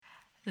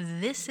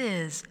This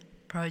is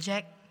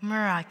Project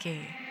Meraki.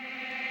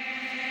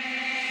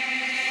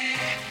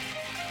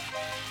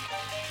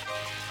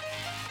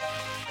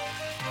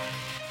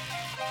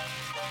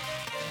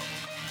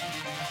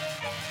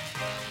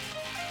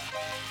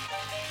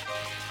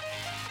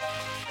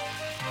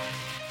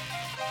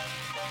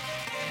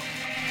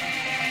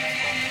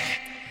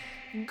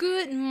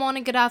 Good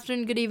morning, good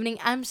afternoon, good evening.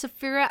 I'm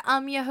Safira.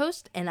 I'm your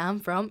host, and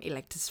I'm from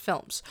Electus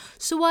Films.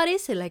 So, what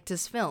is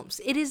Electus Films?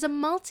 It is a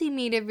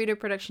multimedia video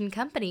production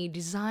company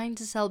designed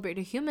to celebrate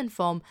the human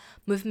form,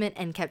 movement,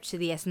 and capture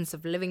the essence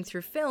of living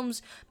through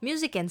films,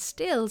 music, and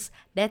stills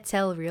that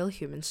tell real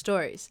human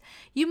stories.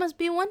 You must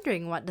be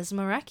wondering what does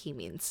Meraki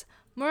means.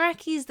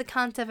 Meraki is the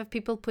concept of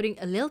people putting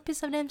a little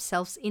piece of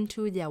themselves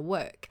into their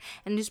work,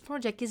 and this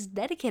project is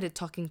dedicated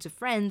talking to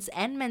friends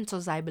and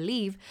mentors I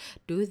believe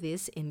do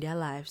this in their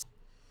lives.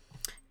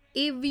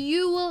 If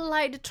you would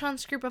like the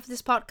transcript of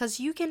this podcast,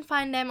 you can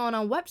find them on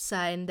our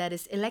website, and that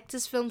is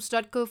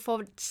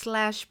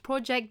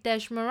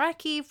electusfilms.co/project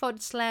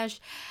meraki/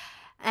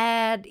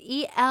 at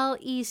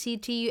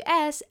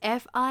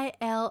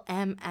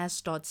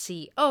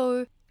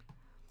electusfilms.co.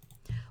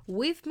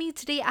 With me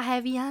today, I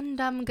have Jan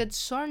Damgud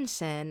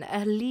Sorensen,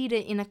 a leader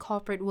in a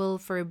corporate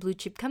world for a blue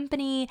chip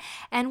company,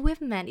 and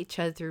we've met each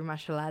other through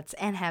martial arts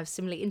and have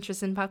similar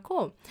interests in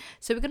parkour.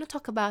 So we're going to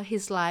talk about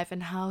his life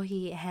and how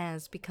he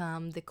has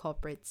become the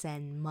corporate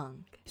Zen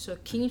monk. So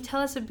can you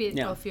tell us a bit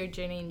of your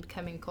journey in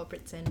becoming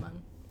corporate Zen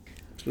monk?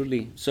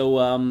 Absolutely. So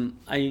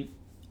I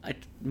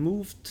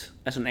moved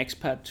as an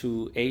expat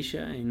to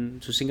Asia,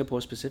 to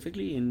Singapore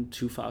specifically, in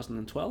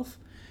 2012,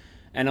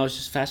 and I was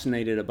just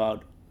fascinated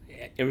about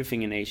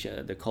everything in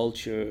Asia: the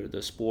culture,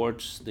 the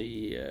sports,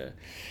 the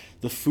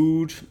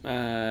food,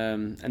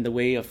 and the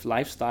way of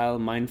lifestyle,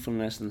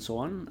 mindfulness, and so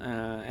on.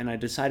 And I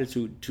decided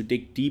to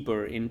dig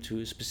deeper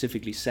into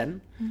specifically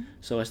Zen. Mm-hmm.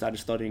 So I started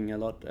studying a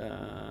lot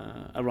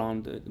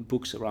around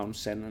books around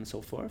Zen and so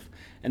forth.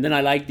 And then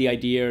I liked the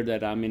idea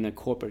that I'm in a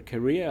corporate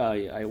career.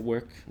 I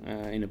work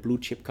in a blue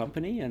chip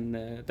company, and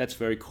that's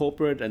very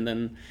corporate. And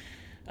then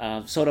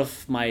sort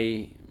of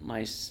my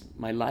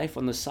life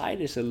on the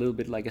side is a little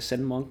bit like a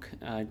Zen monk.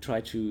 I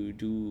try to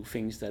do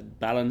things that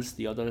balance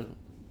the other.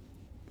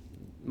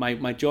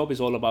 My job is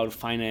all about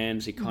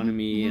finance,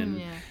 economy,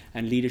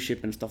 and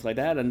leadership and stuff like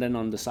that. And then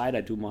on the side,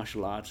 I do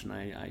martial arts, and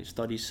I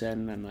study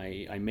Zen, and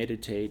I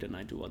meditate, and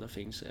I do other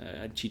things.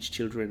 I teach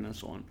children and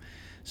so on.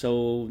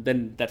 So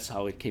then that's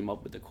how it came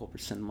up with the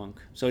corporate Zen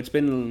monk. So it's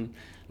been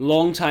a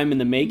long time in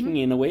the making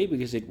in a way,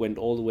 because it went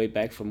all the way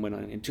back from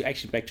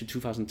back to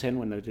 2010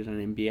 when I did an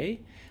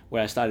MBA,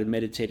 where I started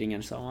meditating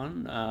and so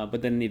on.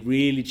 But then it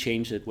really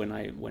changed it when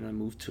I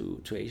moved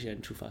to Asia in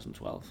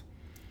 2012.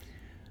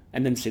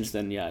 And then since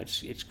then,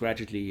 it's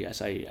gradually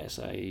as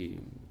I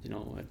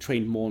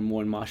trained more and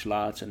more in martial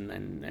arts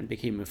and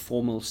became a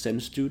formal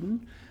Zen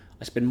student,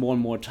 I spend more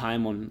and more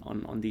time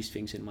on these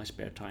things in my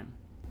spare time.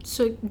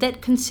 So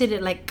that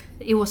considered like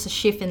it was a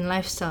shift in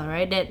lifestyle,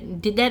 right?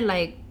 Did that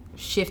like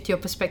shift your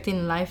perspective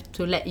in life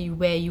to let you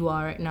where you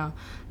are right now?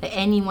 Like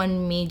any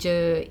one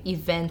major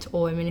event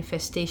or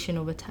manifestation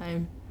over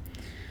time?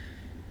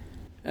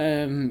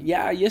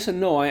 Yes and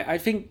no. I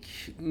think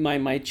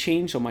my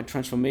change or my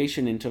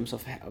transformation in terms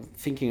of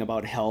thinking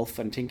about health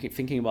and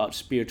thinking about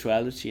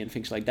spirituality and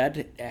things like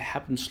that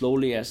happened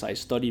slowly as I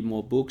studied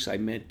more books. I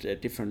met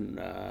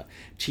different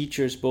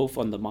teachers, both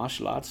on the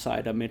martial arts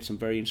side. I met some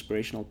very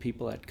inspirational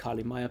people at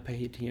Kali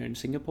Mayapahit here in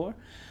Singapore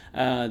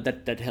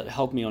that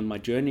helped me on my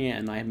journey,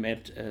 and I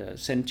met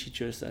Zen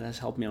teachers that has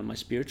helped me on my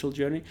spiritual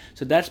journey.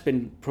 So that's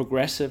been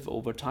progressive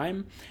over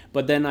time.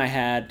 But then I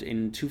had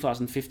in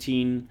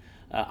 2015.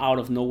 Out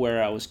of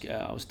nowhere, I was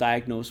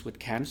diagnosed with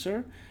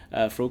cancer,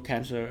 throat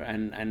cancer,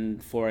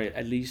 and for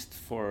at least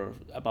for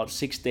about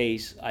 6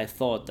 days, I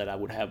thought that I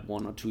would have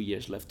 1 or 2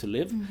 years left to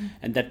live,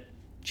 and that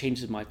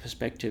changes my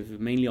perspective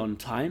mainly on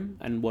time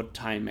and what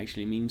time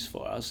actually means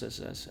for us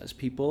as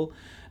people,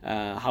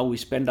 how we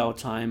spend our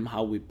time,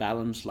 how we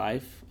balance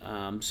life.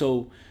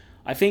 So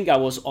I think I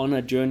was on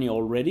a journey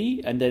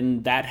already, and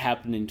then that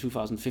happened in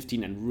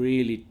 2015 and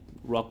really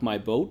rocked my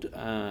boat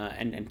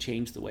and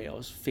changed the way I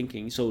was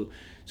thinking. So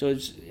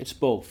it's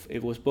both.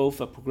 It was both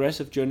a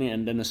progressive journey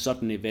and then a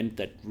sudden event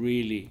that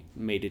really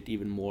made it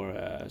even more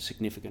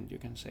significant, you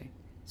can say.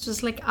 So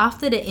it's like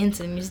after the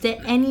incident, is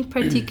there any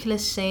particular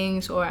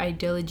sayings or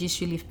ideologies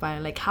you live by?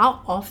 Like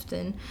how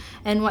often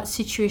and what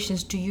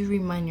situations do you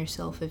remind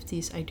yourself of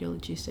these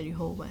ideologies that you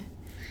hold by?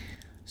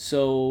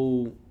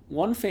 So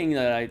one thing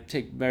that I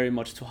take very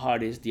much to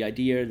heart is the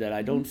idea that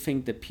I don't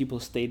think that people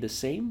stay the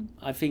same.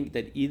 I think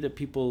that either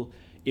people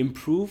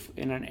improve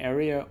in an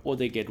area or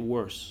they get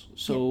worse.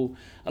 So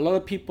a lot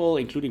of people,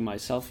 including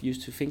myself,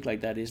 used to think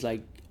like that. Is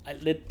like,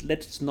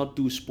 let's not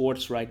do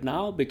sports right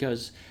now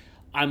because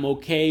I'm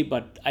okay,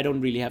 but I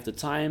don't really have the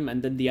time.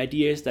 And then the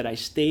idea is that I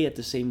stay at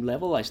the same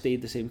level, I stay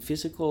at the same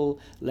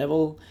physical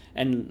level.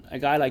 And a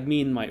guy like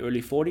me in my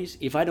early 40s,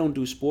 if I don't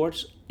do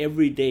sports,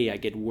 every day I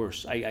get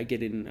worse. I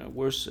get in a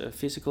worse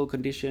physical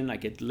condition, I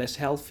get less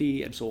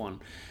healthy, and so on.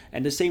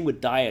 And the same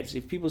with diets.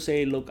 If people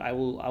say, look, I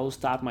will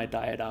start my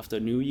diet after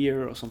New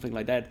Year or something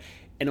like that,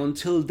 and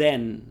until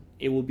then,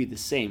 it will be the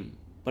same.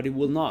 But it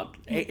will not.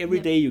 Every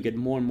day you get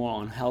more and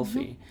more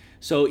unhealthy.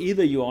 So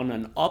either you're on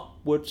an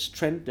upwards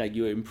trend, like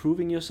you're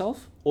improving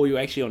yourself, or you're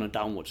actually on a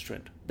downwards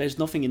trend. There's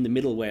nothing in the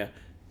middle where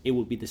it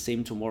will be the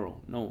same tomorrow.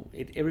 No,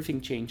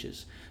 everything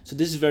changes. So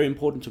this is very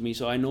important to me.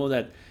 So I know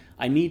that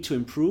I need to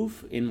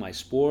improve in my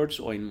sports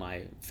or in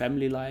my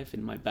family life,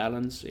 in my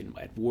balance,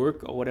 at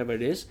work or whatever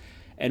it is.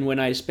 And when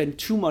I spend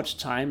too much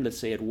time, let's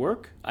say at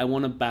work, I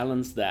want to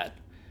balance that.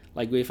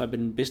 Like if I've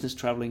been business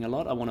traveling a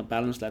lot, I want to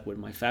balance that with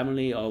my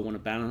family, or I want to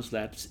balance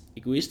that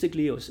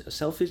egoistically or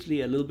selfishly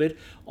a little bit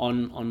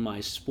on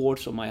my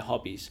sports or my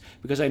hobbies.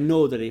 Because I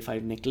know that if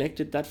I've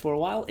neglected that for a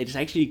while, it's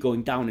actually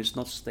going down, it's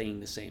not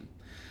staying the same.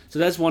 So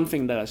that's one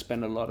thing that I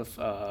spend a lot of,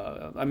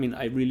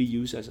 I really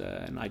use as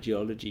an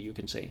ideology, you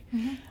can say.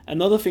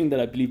 Another thing that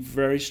I believe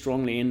very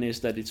strongly in is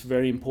that it's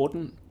very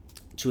important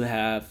to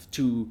have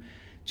to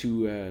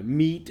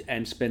meet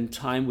and spend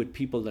time with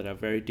people that are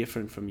very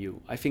different from you.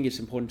 I think it's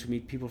important to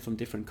meet people from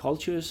different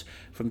cultures,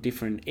 from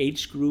different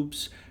age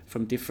groups,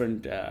 from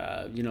different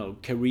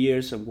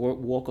careers and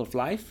walk of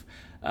life,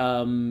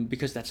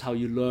 because that's how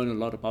you learn a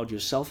lot about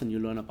yourself and you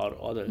learn about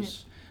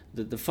others.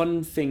 The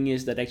fun thing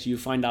is that actually you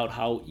find out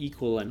how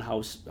equal and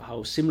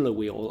how similar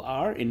we all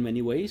are in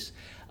many ways.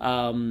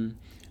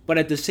 But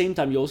at the same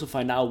time, you also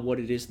find out what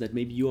it is that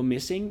maybe you're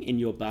missing in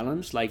your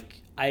balance.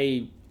 Like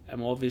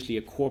I'm obviously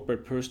a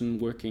corporate person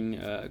working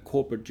a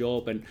corporate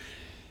job and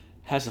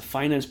has a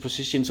finance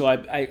position. So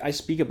I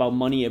speak about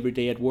money every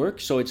day at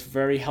work. So it's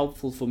very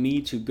helpful for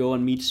me to go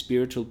and meet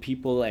spiritual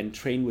people and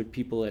train with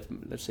people at,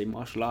 let's say,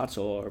 martial arts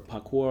or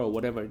parkour or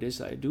whatever it is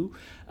I do,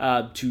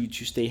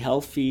 to stay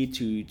healthy,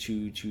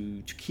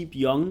 to keep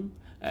young,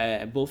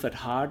 both at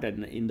heart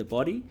and in the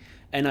body.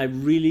 And I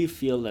really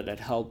feel that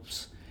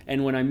helps.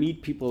 And when I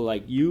meet people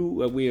like you,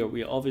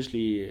 we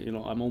obviously,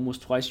 I'm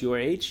almost twice your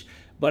age,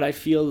 but I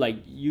feel like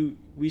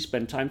we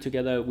spend time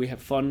together, we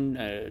have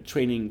fun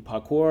training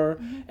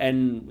parkour,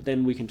 and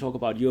then we can talk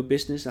about your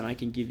business, and I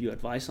can give you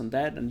advice on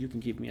that, and you can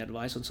give me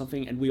advice on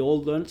something, and we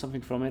all learn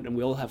something from it, and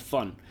we all have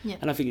fun. Yeah.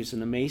 And I think it's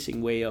an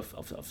amazing way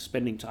of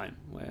spending time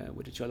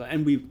with each other,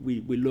 and we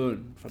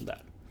learn from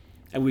that,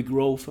 and we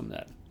grow from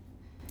that.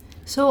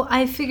 So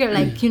I figure,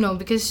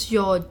 because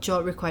your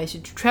job requires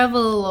you to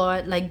travel a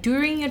lot, like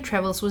during your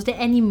travels, was there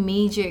any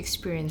major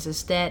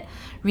experiences that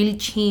really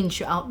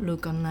changed your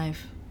outlook on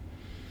life?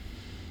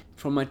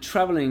 From my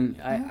traveling,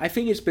 I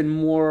think it's been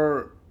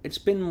more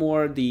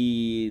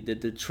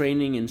the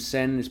training in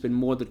Zen. It's been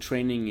more the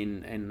training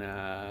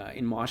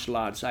in martial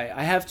arts.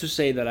 I have to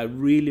say that I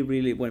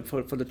really went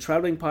for the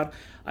traveling part.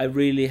 I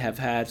really have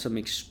had some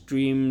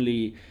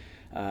extremely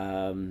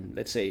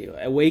let's say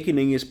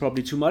awakening is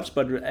probably too much,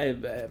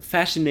 but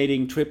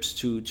fascinating trips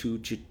to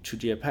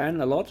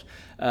Japan a lot.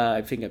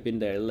 I think I've been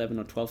there 11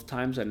 or 12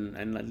 times,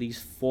 and at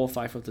least 4 or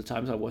 5 of the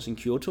times I was in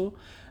Kyoto,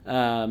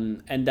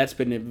 and that's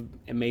been an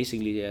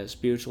amazingly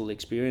spiritual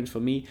experience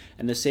for me.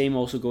 And the same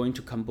also going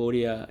to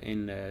Cambodia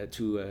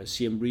to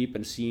Siem Reap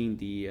and seeing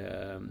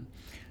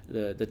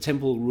the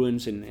temple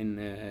ruins in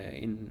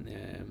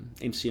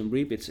Siem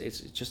Reap.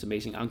 It's just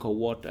amazing. Angkor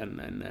Wat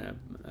and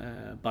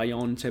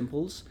Bayon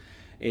temples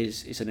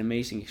is an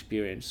amazing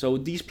experience. So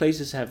these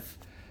places have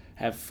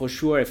for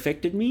sure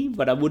affected me,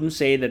 but I wouldn't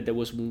say that there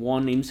was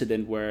one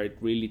incident where it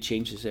really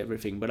changes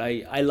everything. But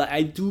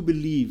I do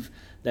believe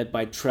that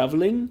by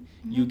traveling,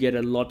 you get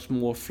a lot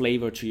more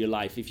flavor to your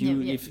life.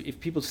 If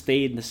people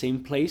stay in the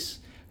same place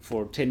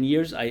for 10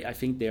 years, I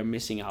think they're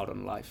missing out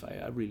on life.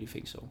 I really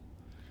think so.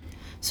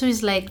 So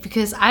it's like,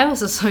 because I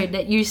also saw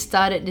that you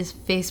started this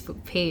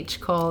Facebook page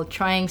called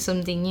Trying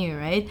Something New,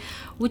 right?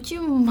 Would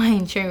you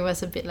mind sharing with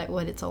us a bit like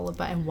what it's all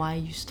about and why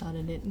you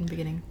started it in the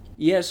beginning?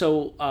 Yeah,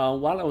 so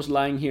while I was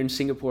lying here in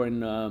Singapore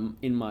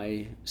in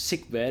my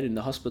sick bed, in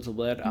the hospital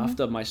bed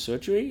after my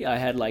surgery,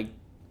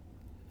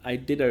 I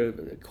did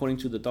according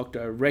to the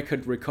doctor, a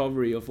record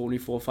recovery of only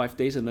 4 or 5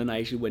 days, and then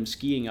I actually went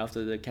skiing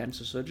after the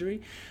cancer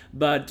surgery.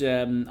 But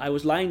I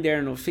was lying there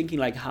and I was thinking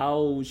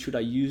how should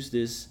I use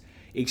this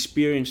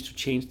experience to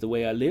change the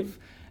way I live,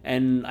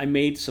 and I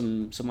made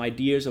some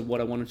ideas of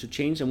what I wanted to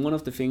change. And one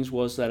of the things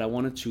was that I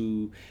wanted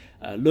to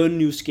learn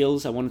new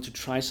skills. I wanted to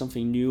try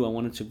something new. I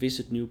wanted to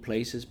visit new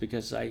places,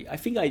 because I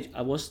think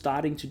I was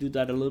starting to do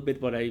that a little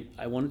bit, but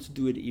I wanted to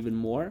do it even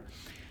more.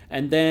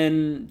 And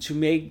then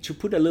to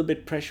put a little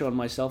bit pressure on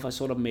myself, I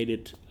sort of made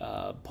it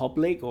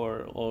public,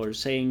 or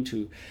saying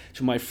to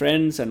my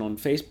friends and on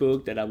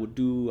Facebook that I would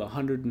do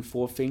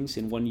 104 things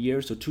in 1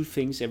 year, so 2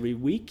 things every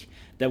week.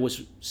 That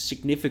was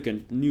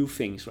significant new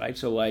things, right?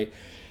 So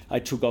I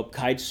took up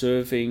kite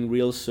surfing,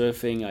 real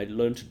surfing. I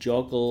learned to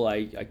juggle.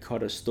 I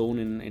cut a stone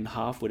in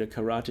half with a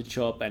karate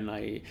chop, and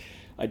I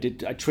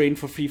I trained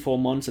for 3-4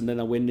 months, and then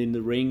I went in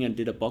the ring and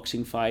did a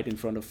boxing fight in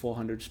front of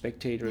 400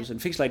 spectators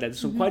and things like that.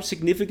 So quite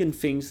significant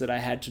things that I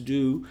had to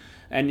do,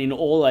 and in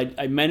all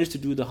I managed to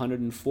do the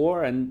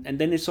 104, and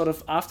then it sort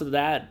of after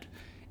that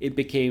it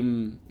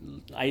became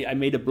I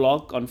made a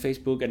blog on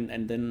Facebook,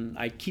 and then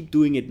I keep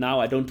doing it now.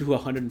 I don't do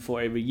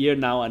 104 every year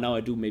now, and now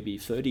I do maybe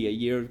 30 a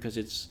year because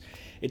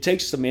it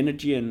takes some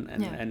energy and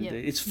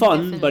it's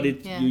fun, but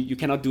you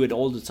cannot do it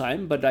all the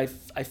time. But I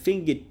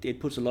think it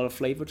puts a lot of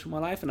flavor to my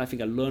life, and I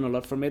think I learn a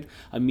lot from it.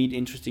 I meet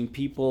interesting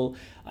people.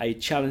 I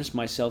challenge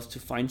myself to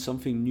find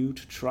something new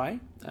to try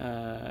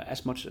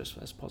as much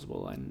as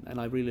possible, and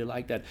I really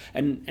like that.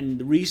 And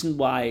the reason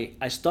why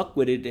I stuck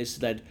with it is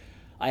that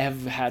I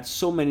have had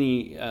so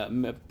many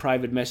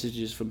private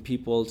messages from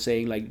people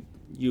saying like,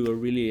 you are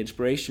really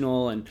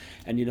inspirational, and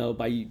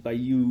by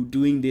you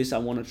doing this, I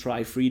want to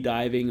try free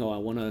diving, or I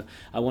want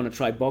to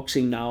try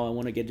boxing now. I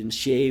want to get in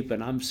shape,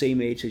 and I'm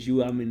same age as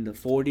you. I'm in the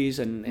 40s,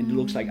 and it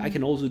looks like I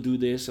can also do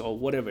this, or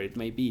whatever it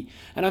may be.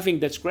 And I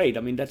think that's great.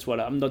 I mean, that's what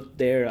I'm not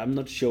there. I'm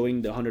not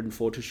showing the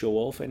 104 to show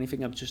off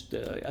anything. I'm just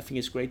I think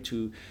it's great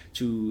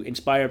to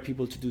inspire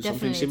people to do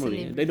something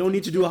similar. They don't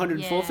need to do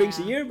 104 things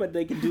a year, but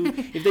they can do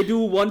if they do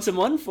once a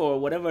month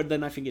or whatever.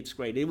 Then I think it's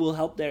great. It will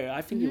help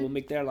I think it will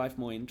make their life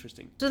more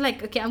interesting. So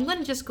okay, I'm going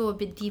to just go a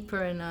bit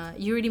deeper, and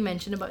you already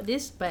mentioned about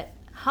this, but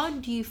how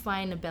do you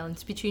find a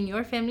balance between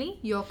your family,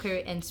 your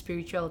career, and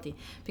spirituality?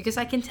 Because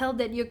I can tell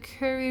that your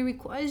career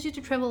requires you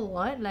to travel a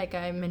lot, like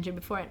I mentioned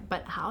before,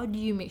 but how do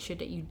you make sure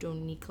that you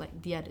don't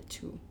neglect the other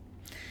two?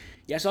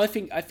 Yeah, so I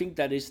think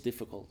that is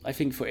difficult. I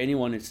think for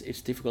anyone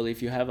it's difficult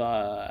if you have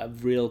a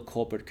real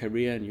corporate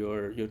career and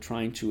you're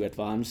trying to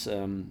advance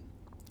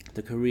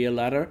the career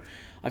ladder.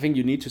 I think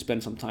you need to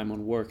spend some time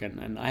on work,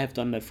 and I have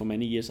done that for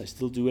many years. I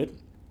still do it.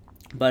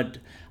 But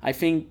I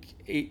think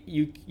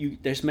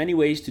there's many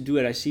ways to do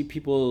it. I see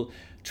people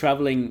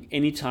traveling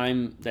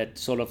anytime that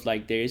sort of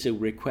like there is a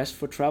request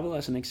for travel,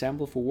 as an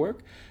example, for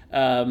work,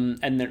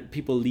 and then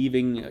people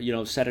leaving,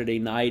 Saturday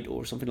night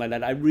or something like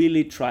that. I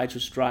really try to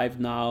strive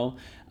now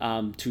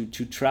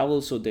to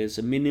travel so there's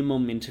a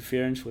minimum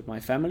interference with my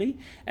family,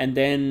 and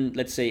then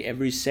let's say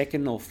every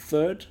second or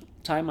third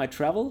time I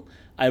travel,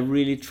 I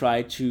really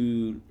try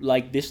to,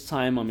 like this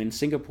time I'm in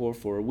Singapore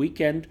for a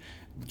weekend,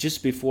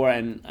 just before,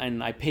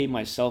 and I pay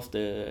myself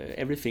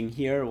everything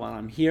here while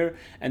I'm here,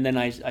 and then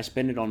I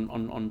spend it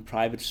on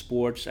private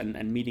sports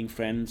and meeting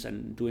friends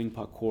and doing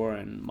parkour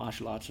and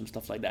martial arts and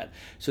stuff like that.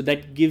 So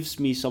that gives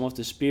me some of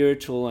the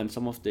spiritual and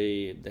some of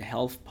the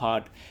health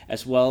part,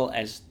 as well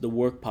as the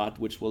work part,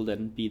 which will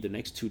then be the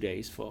next 2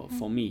 days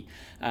for me.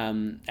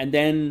 And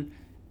then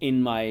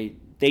in my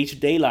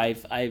day-to-day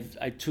life,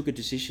 I took a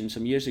decision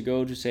some years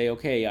ago to say,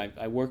 okay,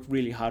 I worked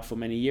really hard for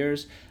many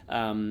years,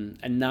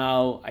 and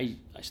now I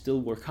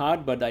still work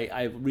hard, but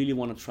I really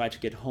want to try to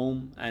get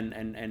home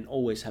and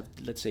always have,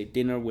 let's say,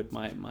 dinner with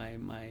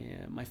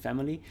my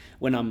family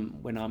when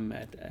I'm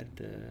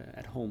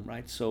at home,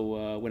 right?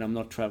 So when I'm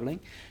not traveling,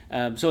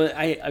 so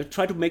I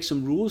try to make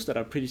some rules that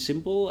are pretty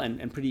simple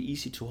and pretty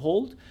easy to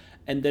hold.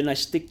 And then I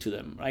stick to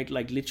them, right?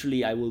 Like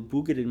literally, I will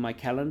book it in my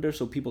calendar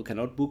so people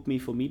cannot book me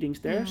for meetings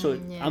there. So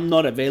I'm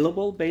not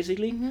available,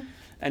 basically,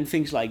 and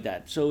things like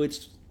that. So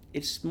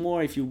it's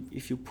more if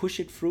you push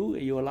it through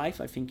your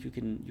life, I think you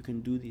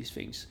can do these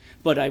things.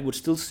 But I would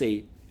still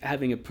say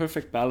having a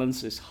perfect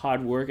balance is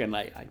hard work, and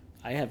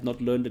I have not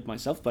learned it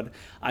myself, but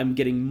I'm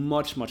getting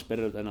much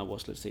better than I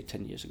was, let's say,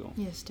 10 years ago.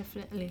 Yes,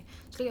 definitely.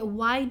 So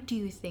why do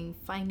you think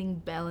finding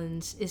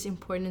balance is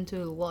important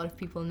to a lot of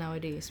people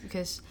nowadays?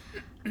 Because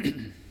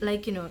do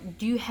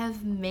you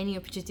have many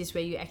opportunities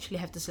where you actually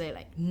have to say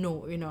like,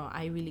 no,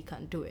 I really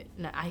can't do it.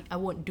 No, I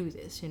won't do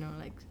this,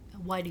 like,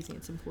 why do you think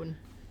it's important?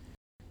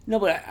 No,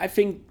 but I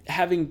think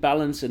having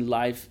balance in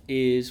life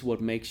is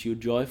what makes you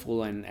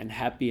joyful and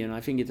happy, and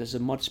I think there's a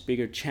much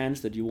bigger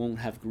chance that you won't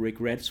have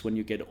regrets when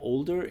you get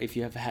older if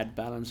you have had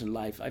balance in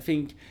life. I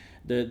think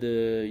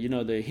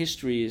the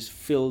history is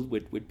filled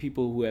with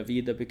people who have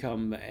either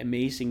become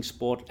amazing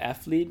sport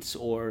athletes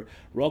or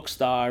rock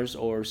stars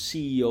or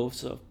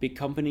CEOs of big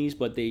companies,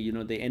 but they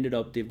ended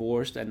up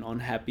divorced and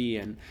unhappy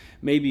and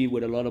maybe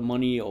with a lot of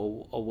money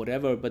or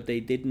whatever, but they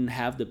didn't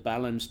have the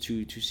balance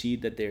to see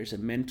that there's a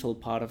mental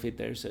part of it,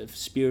 there's a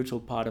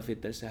spiritual part of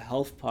it, there's a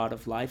health part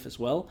of life as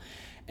well.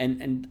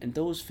 And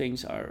those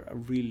things are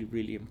really,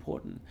 really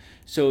important.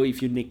 So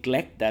if you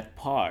neglect that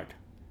part,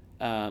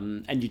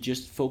 and you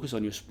just focus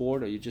on your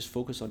sport or you just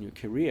focus on your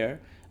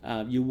career,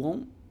 you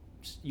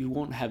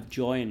won't have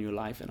joy in your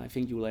life, and I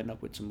think you will end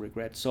up with some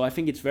regrets. So I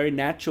think it's very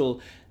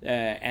natural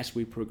as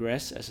we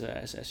progress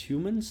as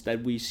humans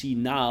that we see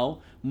now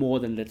more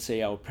than, let's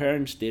say, our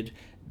parents did,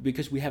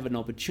 because we have an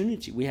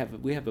opportunity, we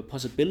have a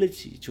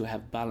possibility to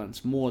have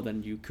balance more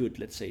than you could,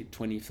 let's say,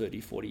 20,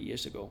 30, 40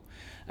 years ago.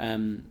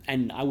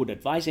 And I would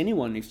advise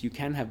anyone, if you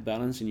can have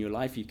balance in your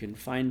life, you can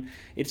find,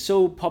 it's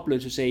so popular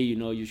to say,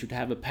 you should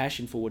have a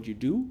passion for what you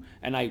do,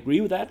 and I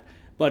agree with that,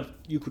 But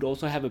you could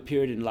also have a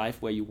period in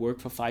life where you work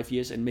for 5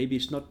 years and maybe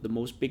it's not the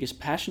most biggest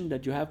passion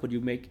that you have, but you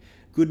make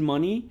good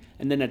money,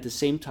 and then at the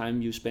same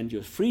time you spend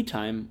your free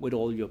time with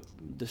all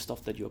the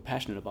stuff that you're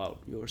passionate about,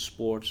 your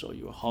sports or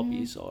your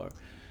hobbies, or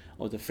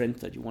the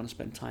friends that you want to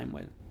spend time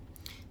with.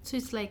 So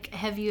it's like,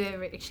 have you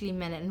ever actually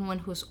met anyone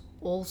who's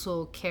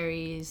also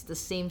carries the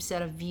same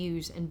set of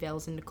views and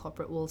values in the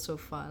corporate world so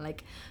far?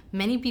 Like,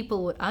 many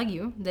people would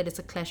argue that it's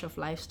a clash of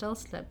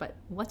lifestyles, but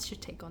what's your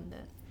take on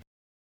that?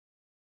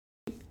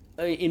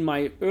 In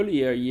my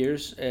earlier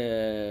years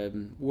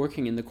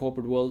working in the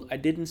corporate world, I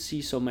didn't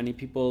see so many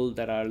people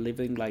that are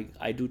living like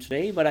I do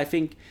today. But I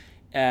think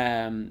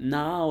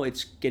now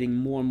it's getting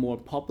more and more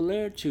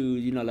popular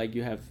to, like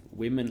you have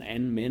women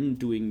and men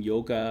doing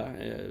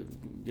yoga,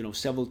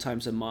 several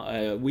times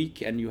a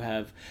week, and you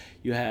have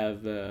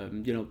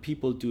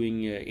people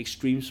doing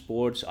extreme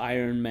sports,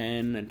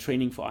 Ironman, and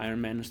training for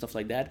Ironman and stuff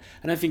like that.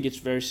 And I think it's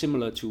very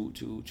similar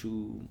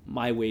to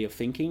my way of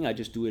thinking. I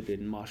just do it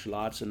in martial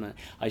arts, and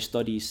I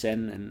study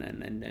Zen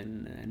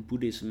and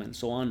Buddhism and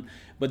so on.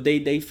 But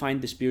they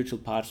find the spiritual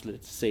parts,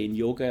 let's say in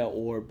yoga,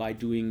 or by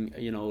doing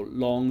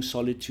long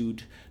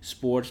solitude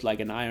sports like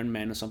an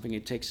Ironman or something.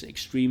 It takes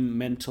extreme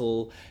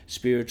mental,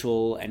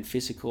 spiritual, and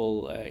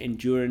physical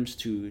endurance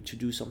to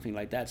do something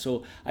like that.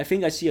 So I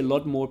think I see a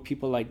lot more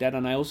people like that,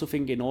 and I also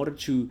think in order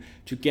to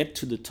get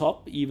to the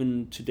top,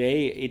 even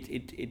today,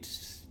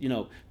 it's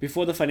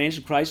before the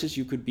financial crisis,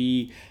 you could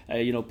be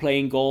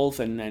playing golf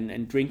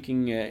and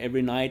drinking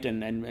every night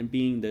and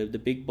being the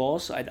big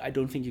boss. I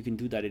don't think you can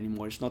do that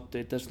anymore.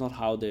 That's not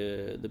how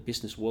the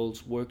business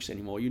world works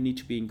anymore. You need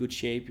to be in good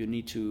shape. You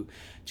need to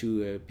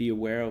be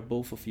aware of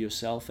both of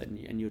yourself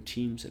and your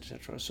teams,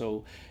 etc.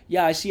 So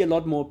yeah, I see a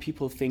lot more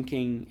people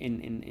thinking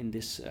in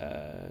this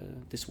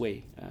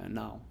way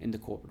now in the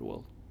corporate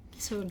world.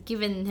 So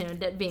given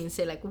that being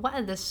said, like, what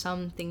are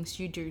some things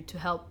you do to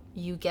help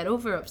you get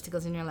over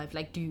obstacles in your life?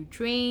 Like, do you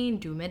train,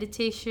 do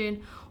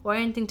meditation, or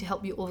anything to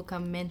help you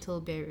overcome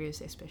mental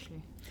barriers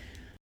especially?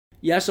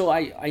 Yeah, so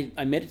I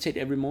meditate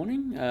every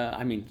morning.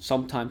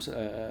 Sometimes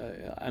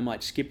I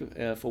might skip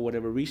for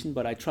whatever reason,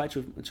 but I try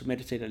to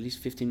meditate at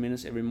least 15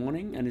 minutes every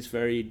morning, and it's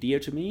very dear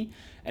to me,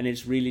 and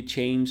it's really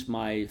changed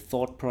my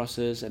thought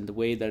process and the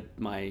way that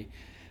my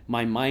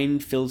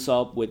mind fills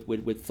up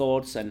with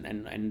thoughts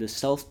and the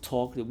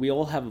self-talk. We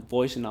all have a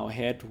voice in our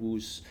head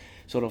who's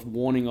sort of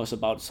warning us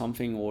about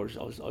something, or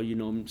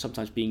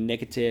sometimes being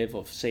negative,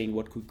 of saying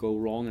what could go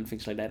wrong and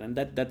things like that. And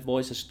that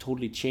voice has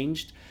totally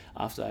changed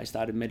after I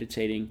started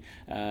meditating.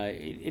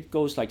 It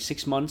goes like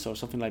 6 months or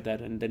something like that,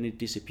 and then it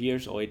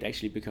disappears, or it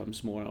actually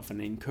becomes more of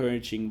an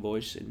encouraging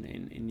voice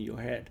in your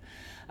head.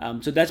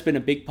 So that's been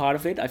a big part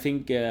of it. I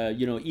think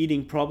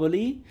eating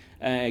properly,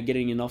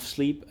 getting enough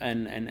sleep,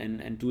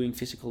 and doing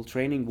physical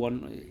training.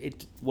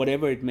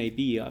 Whatever it may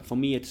be. For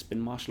me, it's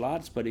been martial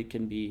arts, but it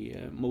can be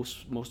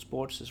most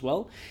sports as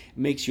well. It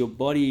makes your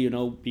body,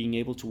 being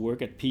able to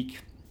work at peak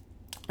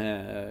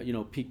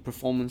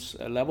performance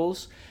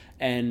levels.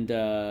 And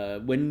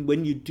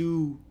when you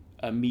do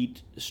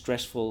meet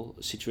stressful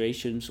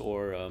situations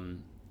or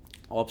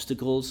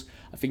obstacles,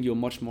 I think you're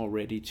much more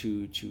ready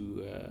to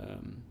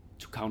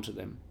counter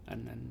them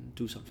and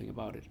do something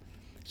about it.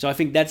 So I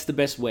think that's the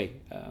best way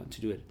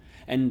to do it.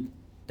 And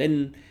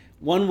then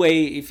one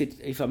way,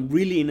 if I'm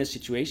really in a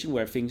situation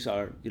where things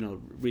are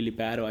really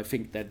bad, or I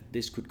think that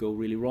this could go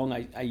really wrong,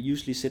 I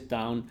usually sit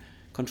down,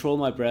 control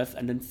my breath,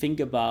 and then think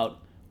about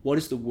what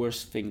is the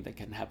worst thing that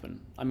can happen.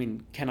 I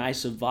mean, can I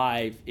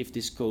survive if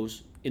this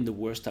goes in the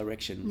worst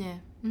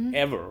direction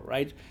ever,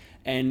 right?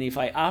 And if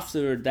I,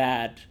 after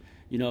that,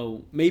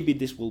 maybe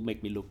this will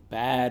make me look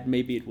bad,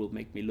 maybe it will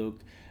make me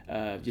look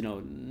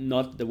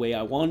not the way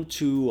I want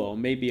to, or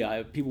maybe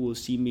people will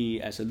see me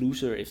as a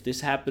loser if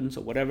this happens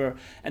or whatever.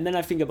 And then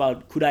I think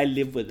about, could I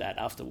live with that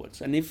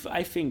afterwards? And if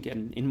I think,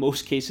 and in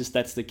most cases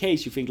that's the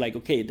case, you think like,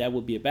 okay, that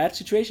will be a bad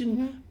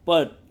situation,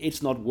 but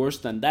it's not worse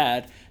than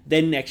that,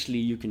 then actually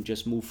you can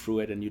just move through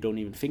it and you don't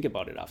even think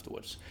about it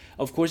afterwards.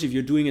 Of course, if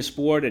you're doing a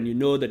sport and you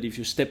know that if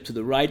you step to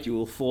the right, you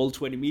will fall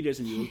 20 meters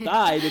and you will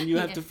die, then you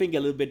have to think a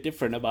little bit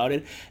different about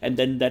it. And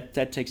then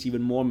that takes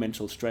even more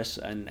mental stress,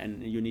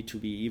 and you need to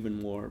be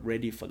even more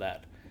ready for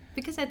that.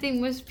 Because I think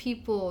most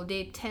people,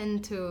 they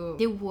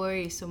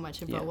worry so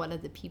much about what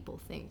other people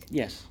think.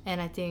 Yes.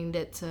 And I think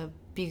that's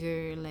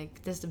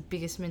that's the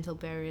biggest mental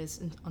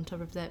barriers on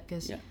top of that,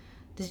 because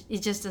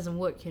it just doesn't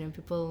work,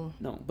 people.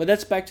 No, but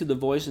that's back to the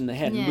voice in the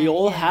head. We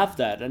all have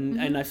that,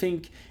 and I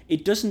think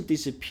it doesn't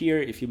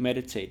disappear if you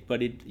meditate,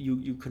 but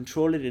you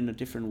control it in a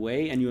different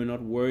way, and you're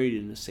not worried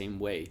in the same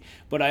way.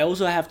 But I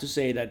also have to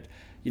say that,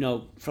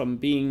 from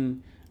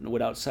being,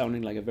 without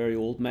sounding like a very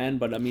old man,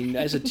 but I mean,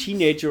 as a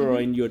teenager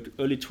or in your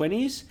early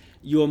 20s,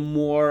 you're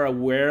more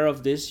aware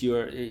of this.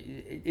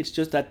 It's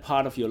just that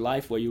part of your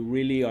life where you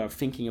really are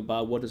thinking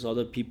about what is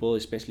other people,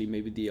 especially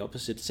maybe the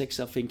opposite sex,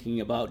 are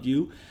thinking about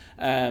you,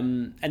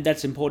 and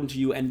that's important to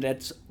you. And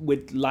that's,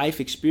 with life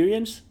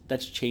experience,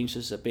 that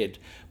changes a bit.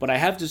 But I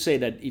have to say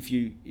that if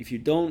you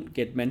don't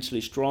get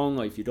mentally strong,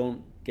 or if you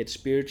don't get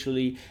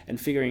spiritually and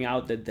figuring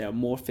out that there are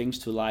more things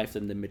to life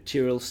than the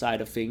material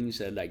side of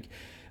things, like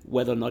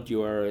whether or not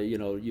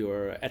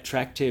you're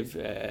attractive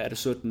at a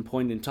certain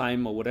point in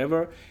time or whatever,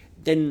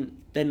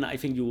 then I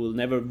think you will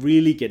never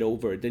really get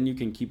over it. Then you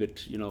can keep it,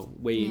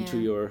 way into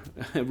your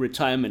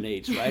retirement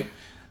age, right?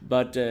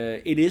 But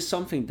it is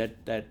something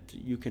that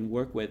you can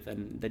work with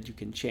and that you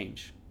can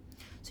change.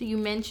 So you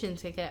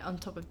mentioned, like, on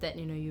top of that,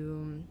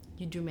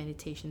 you do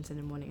meditations in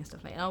the morning and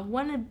stuff like that. I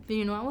want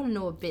to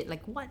know a bit,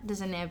 like, what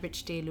does an average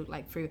day look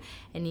like for you?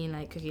 Any,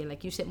 like, okay,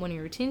 like you said, morning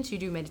routines, you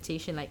do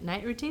meditation, like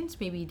night routines,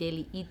 maybe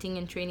daily eating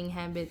and training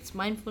habits,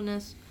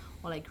 mindfulness,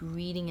 or like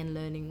reading and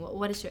learning.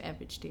 What is your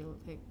average day look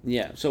like?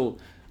 Yeah, so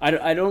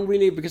I don't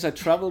really, because I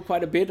travel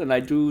quite a bit and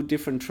I do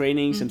different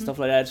trainings and stuff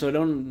like that, so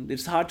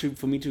it's hard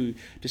for me to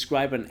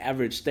describe an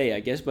average day, I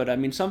guess. But I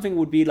mean, something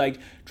would be like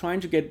trying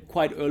to get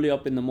quite early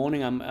up in the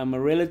morning. I'm a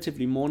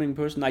relatively morning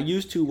person. I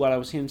used to, while I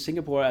was here in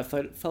Singapore, I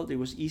felt it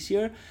was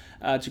easier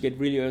to get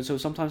really early. So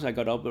sometimes I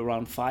got up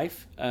around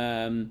 5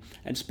 and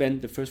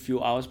spent the first few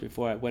hours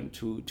before I went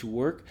to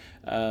work,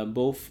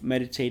 both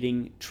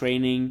meditating,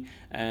 training,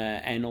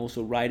 and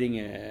also writing.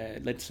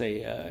 Let's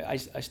say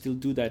I still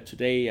do that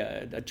today,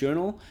 a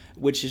journal,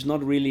 which is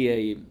not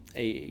really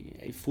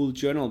a full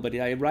journal, but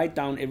I write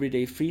down every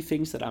day 3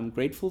 things that I'm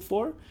grateful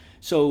for.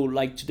 So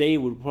like today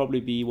will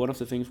probably be, one of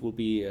the things will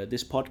be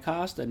this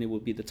podcast, and it will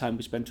be the time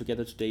we spent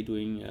together today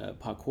doing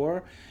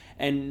parkour.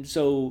 And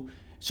so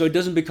it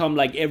doesn't become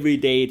like every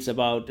day it's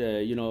about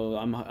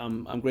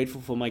I'm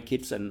grateful for my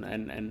kids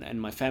and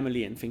my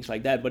family and things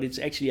like that, but it's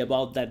actually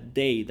about that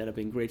day that I've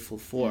been grateful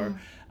for.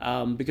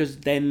 Because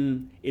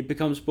then it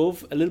becomes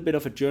both a little bit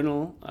of a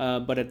journal,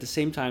 but at the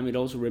same time it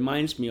also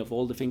reminds me of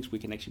all the things we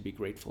can actually be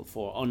grateful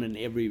for on an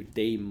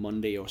everyday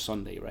Monday or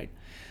Sunday, right?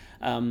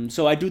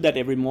 So I do that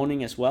every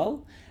morning as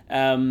well.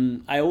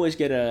 I always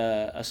get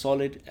a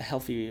solid,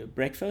 healthy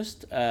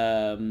breakfast,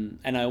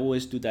 and I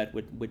always do that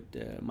with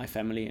my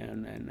family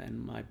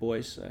and my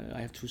boys.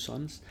 I have 2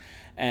 sons,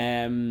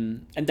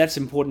 and that's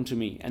important to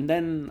me. And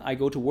then I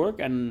go to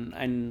work,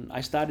 and I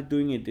started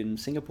doing it in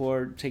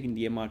Singapore, taking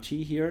the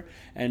MRT here,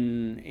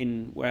 and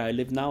in where I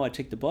live now, I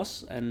take the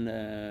bus. And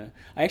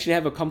I actually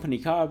have a company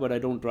car, but I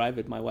don't drive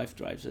it. My wife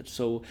drives it,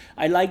 so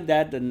I like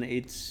that, and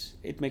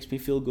it makes me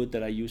feel good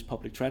that I use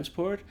public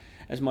transport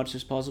as much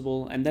as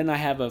possible. And then I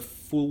have a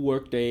full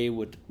work day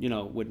with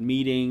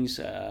meetings,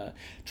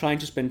 trying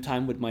to spend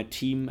time with my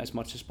team as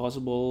much as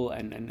possible,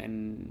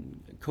 and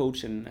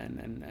coach and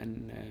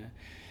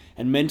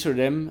mentor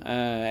them,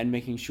 and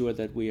making sure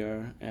that we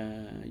are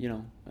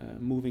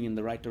moving in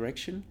the right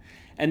direction.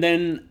 And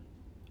then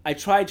I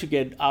try to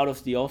get out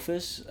of the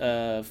office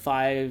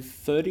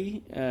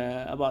 5:30,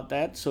 about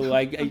that. So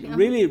I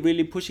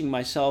really pushing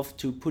myself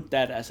to put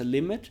that as a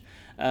limit.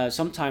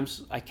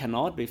 Sometimes I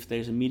cannot if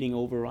there's a meeting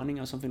overrunning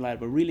or something like that,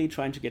 but really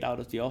trying to get out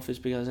of the office,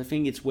 because I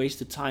think it's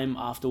wasted time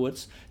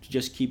afterwards to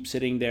just keep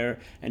sitting there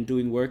and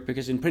doing work,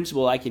 because in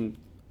principle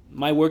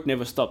my work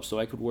never stops, so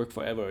I could work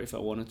forever if I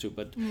wanted to,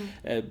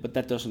 but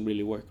that doesn't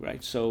really work,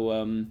 right? So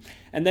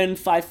and then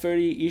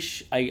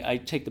 5:30-ish, I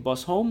take the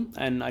bus home,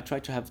 and I try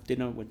to have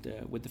dinner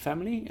with the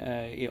family,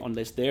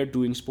 unless they're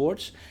doing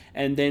sports.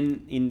 And then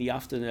in the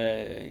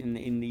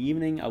in the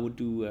evening, I would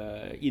do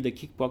either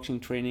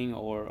kickboxing training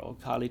or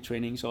Kali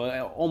training. So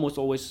almost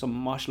always some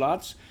martial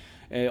arts.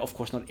 Of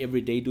course, not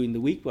every day during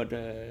the week, but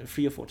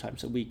 3 or 4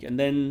 times a week. And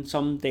then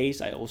some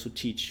days I also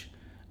teach.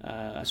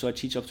 So I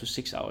teach up to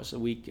 6 hours a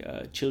week,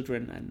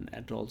 children and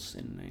adults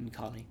in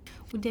Kali.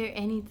 Would there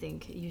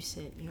anything you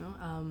said,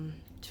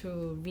 to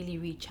really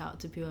reach out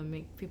to people and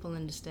make people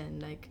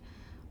understand, like,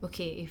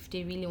 okay, if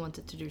they really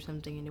wanted to do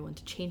something and they want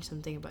to change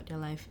something about their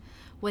life,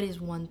 what is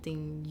one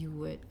thing you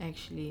would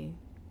actually,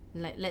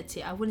 like, let's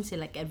say, I wouldn't say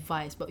like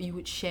advice, but you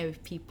would share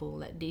with people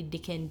that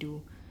they can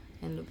do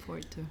and look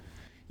forward to?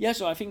 Yeah,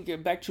 so I think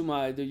back to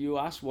you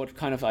asked what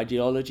kind of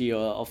ideology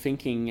or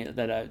thinking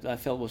that I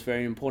felt was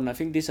very important. I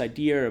think this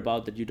idea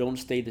about that you don't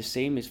stay the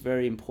same is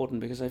very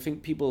important, because I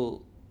think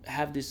people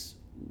have this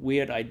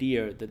weird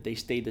idea that they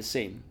stay the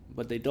same,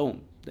 but they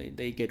don't.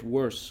 They get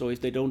worse. So if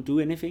they don't do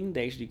anything,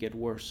 they actually get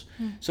worse.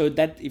 So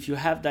that if you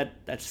have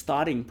that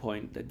starting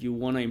point that you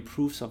want to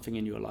improve something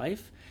in your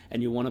life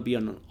and you want to be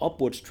on an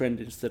upwards trend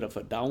instead of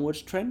a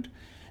downwards trend,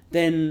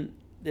 then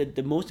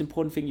the most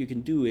important thing you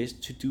can do is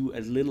to do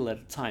as little at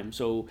a time.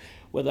 So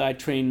whether I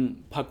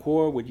train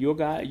parkour with you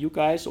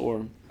guys,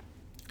 or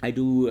I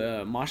do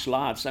martial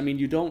arts, I mean,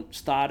 you don't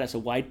start as a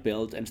white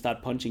belt and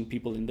start punching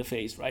people in the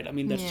face, right? I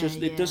mean, that's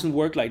it doesn't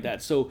work like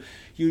that. So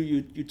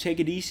you take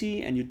it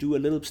easy, and you do a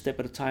little step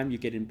at a time. You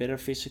get in better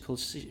physical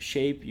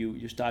shape.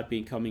 You start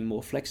becoming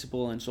more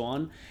flexible and so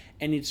on.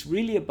 And it's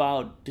really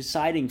about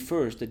deciding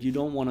first that you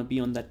don't want to be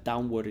on that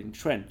downward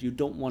trend. You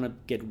don't want to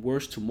get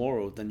worse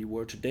tomorrow than you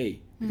were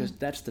today, because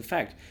that's the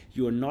fact.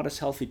 You are not as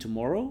healthy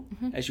tomorrow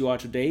as you are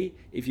today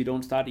if you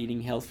don't start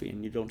eating healthy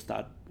and you don't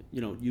start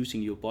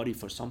using your body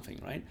for something,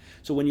 right?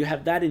 So when you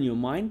have that in your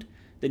mind,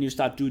 then you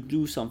start to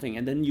do something,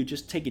 and then you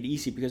just take it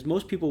easy, because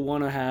most people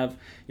want to have,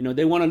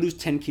 they want to lose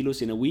 10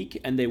 kilos in a week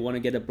and they want to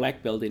get a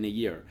black belt in a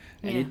year,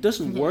 and it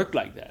doesn't work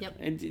like that. Yep.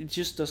 It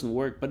just doesn't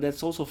work, but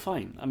that's also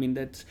fine. I mean,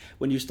 that's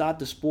when you start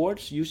the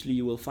sports, usually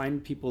you will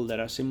find people that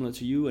are similar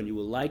to you, and you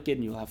will like it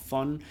and you'll have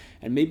fun,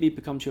 and maybe it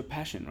becomes your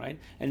passion, right?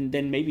 And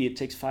then maybe it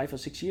takes 5 or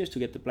 6 years to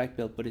get the black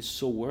belt, but it's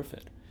so worth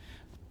it.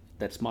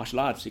 That's martial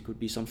arts. It could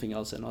be something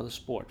else, another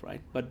sport, right?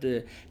 But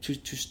to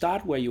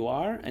start where you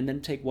are and then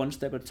take one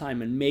step at a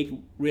time and make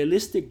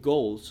realistic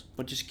goals,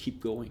 but just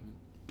keep going.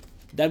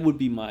 That would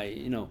be my,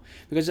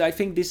 because I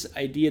think this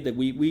idea that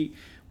we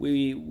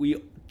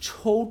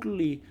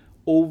totally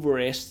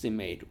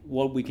overestimate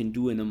what we can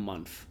do in a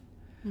month,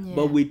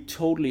 but we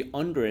totally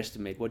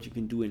underestimate what you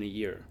can do in a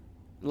year.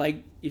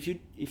 Like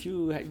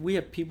we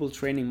have people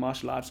training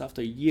martial arts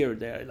after a year,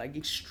 they're like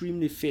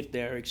extremely fit,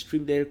 they're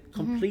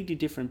completely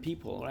different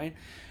people, right?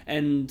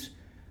 And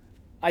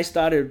I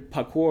started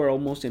parkour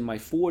almost in my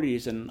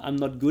 40s, and I'm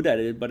not good at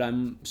it, but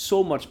I'm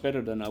so much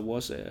better than I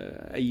was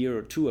a year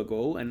or two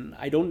ago, and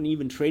I don't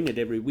even train it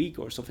every week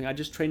or something. I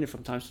just train it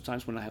from time to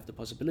time when I have the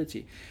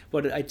possibility.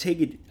 But I take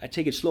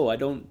it slow. I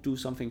don't do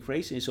something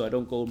crazy, so I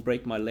don't go and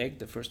break my leg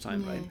the first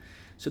time, right?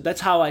 So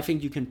that's how I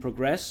think you can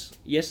progress.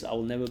 Yes, I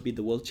will never be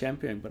the world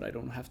champion, but I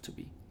don't have to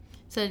be.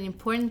 So the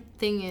important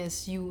thing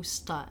is you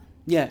start.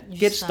 Yeah,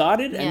 get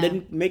started and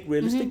then make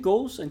realistic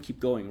goals and keep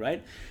going,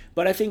 right?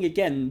 But I think,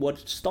 again,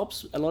 what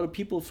stops a lot of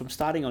people from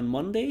starting on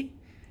Monday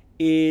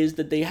is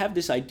that they have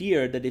this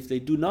idea that if they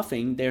do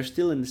nothing, they're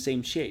still in the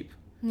same shape.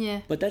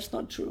 Yeah. But that's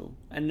not true.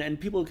 And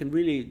people can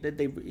really,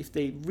 if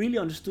they really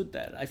understood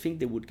that, I think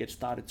they would get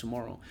started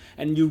tomorrow.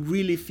 And you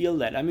really feel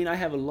that. I mean, I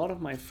have a lot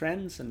of my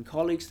friends and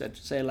colleagues that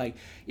say like,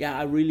 yeah,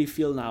 I really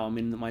feel now I'm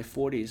in my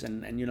 40s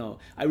and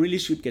I really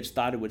should get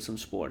started with some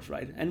sports,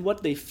 right? And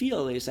what they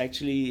feel is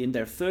actually in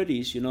their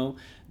 30s,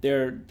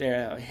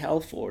 their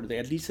health, or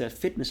at least their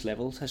fitness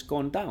levels has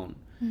gone down.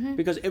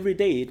 Because every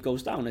day it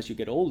goes down as you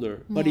get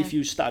older. But if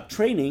you start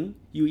training,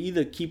 you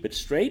either keep it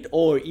straight,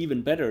 or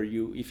even better,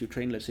 if you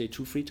train, let's say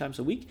 2-3 times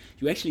a week,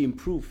 you actually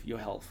improve your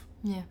health.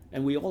 Yeah.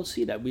 And we all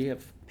see that. We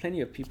have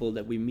plenty of people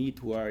that we meet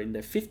who are in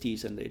their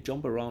 50s and they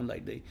jump around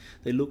like they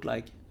look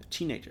like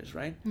teenagers,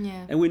 right?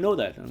 Yeah. And we know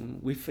that,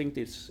 and we think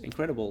it's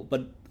incredible.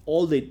 But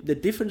all the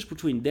difference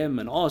between them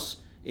and us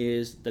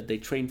is that they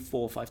train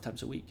 4 or 5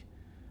 times a week.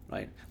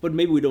 Right, but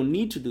maybe we don't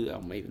need to do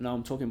that. Maybe now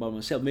I'm talking about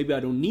myself. Maybe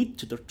I don't need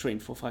to train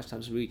 4 or 5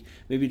 times a week.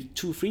 Maybe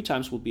 2-3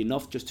 times will be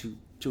enough just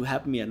to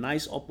have me a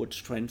nice upward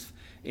strength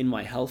in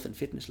my health and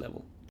fitness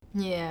level.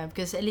 Yeah,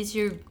 because at least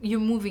you're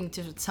moving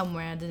to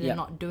somewhere that you're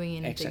not doing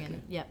anything.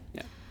 Exactly.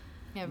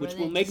 Yeah, which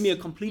will make me a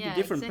completely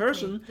different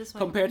person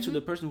compared to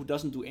the person who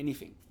doesn't do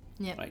anything.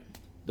 Yeah. Right.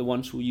 The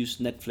ones who use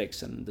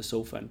Netflix and the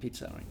sofa and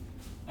pizza. Right.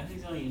 I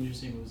think something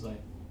interesting was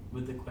like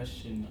with the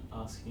question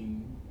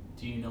asking,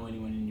 do you know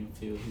anyone in your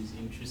field who's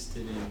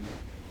interested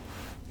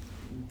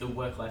in the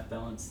work-life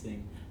balance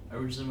thing?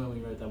 Originally when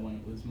we wrote that one,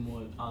 it was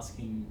more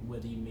asking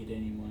whether you meet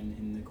anyone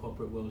in the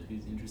corporate world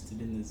who's interested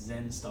in the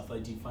Zen stuff.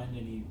 Like, do you find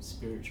any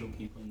spiritual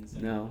people in the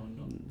Zen world?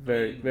 No,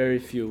 very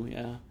few,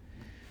 yeah.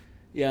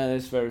 Yeah,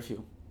 there's very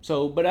few.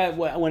 So, but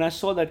when I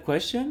saw that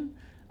question,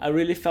 I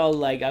really felt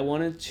like I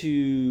wanted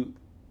to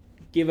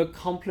give a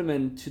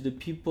compliment to the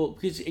people,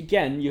 because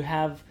again, you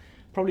have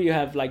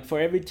like for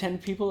every 10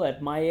 people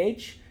at my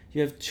age, you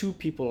have 2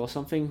 people or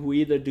something who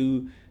either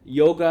do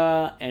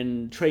yoga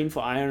and train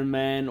for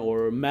Ironman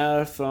or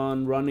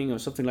marathon running or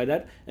something like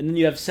that, and then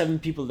you have 7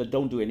 people that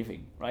don't do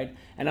anything, right?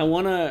 And I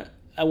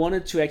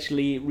wanted to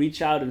actually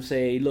reach out and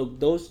say,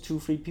 look, those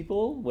 2-3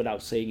 people,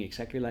 without saying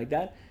exactly like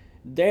that,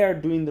 they're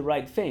doing the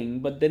right thing.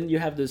 But then you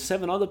have the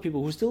 7 other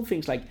people who still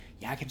thinks like,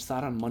 yeah, I can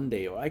start on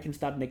Monday, or I can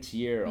start next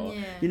year, or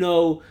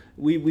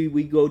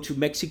we go to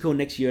Mexico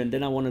next year and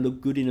then I want to look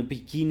good in a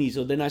bikini,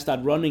 so then I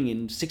start running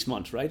in 6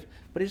 months, right?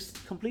 But it's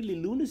completely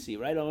lunacy,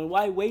 right? I mean,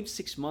 why wait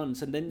 6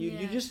 months and then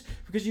you just,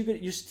 because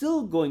you're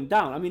still going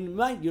down. I mean,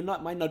 might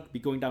not be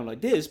going down like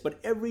this, but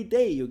every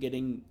day you're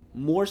getting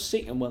more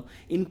sick. And well,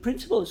 in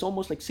principle, it's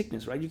almost like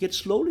sickness, right? You get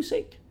slowly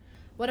sick.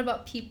 What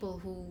about people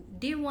who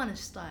did want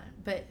to start,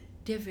 but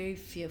they're very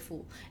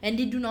fearful and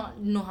they do not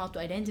know how to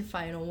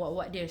identify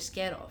what they're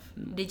scared of.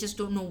 They just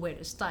don't know where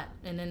to start,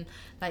 and then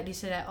like they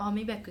say like, oh,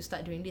 maybe I could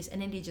start doing this,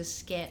 and then they just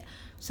scared.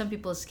 Some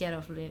people are scared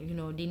of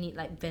they need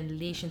like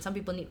ventilation. Some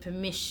people need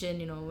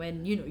permission,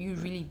 when you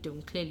really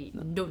don't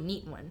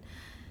need one.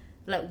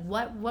 Like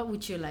what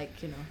would you like,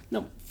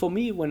 No, for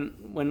me,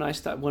 when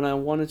I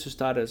wanted to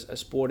start a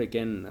sport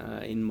again,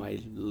 in my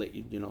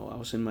I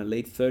was in my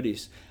late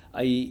 30s,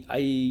 I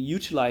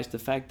utilized the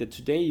fact that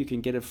today you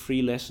can get a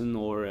free lesson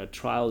or a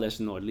trial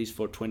lesson, or at least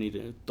for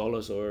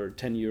 $20 or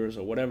 10 euros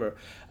or whatever,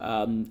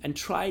 and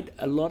tried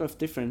a lot of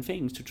different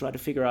things to try to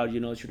figure out,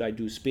 should I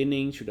do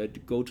spinning? Should I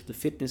go to the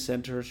fitness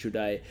center? Should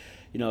I,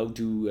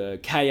 do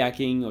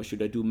kayaking, or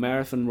should I do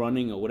marathon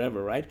running or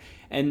whatever, right?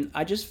 And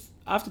I just,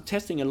 after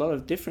testing a lot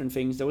of different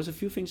things, there was a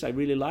few things I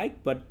really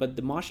liked, but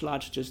the martial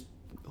arts just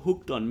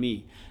hooked on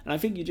me. And I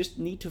think you just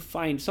need to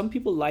find, some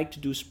people like to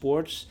do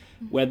sports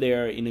where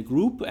they're in a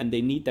group and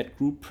they need that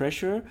group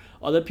pressure.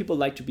 Other people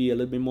like to be a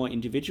little bit more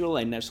individual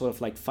and sort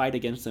of like fight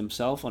against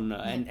themselves on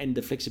and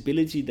the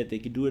flexibility that they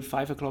can do at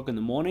 5 o'clock in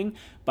the morning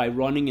by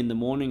running in the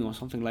morning or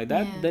something like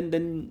that. Yeah.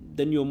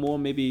 Then you're more,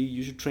 maybe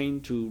you should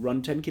train to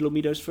run 10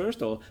 kilometers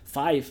first, or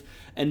 5,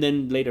 and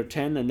then later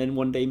 10, and then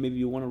one day maybe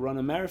you want to run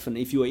a marathon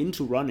if you're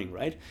into running,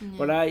 right?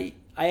 But I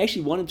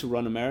actually wanted to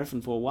run a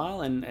marathon for a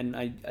while, and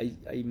I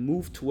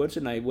moved towards it,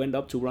 and I went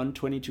up to run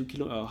 22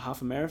 kilo,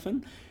 half a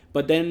marathon.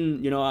 But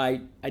then,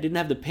 I didn't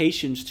have the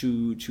patience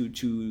to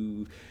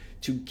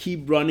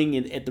keep running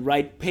at the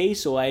right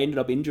pace, so I ended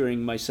up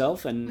injuring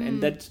myself,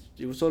 and that,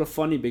 it was sort of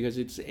funny because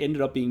it's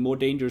ended up being more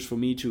dangerous for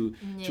me to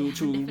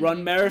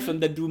run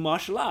marathon than do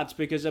martial arts,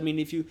 because I mean,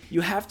 if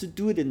you have to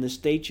do it in the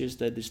stages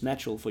that is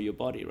natural for your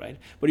body, right?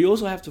 But you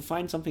also have to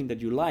find something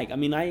that you like. I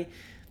mean, I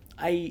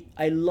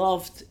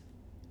loved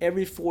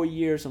every 4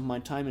 years of my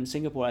time in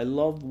Singapore, I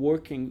loved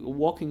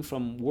walking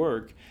from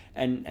work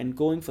and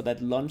going for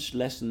that lunch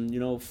lesson,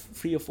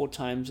 3 or 4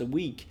 times a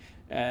week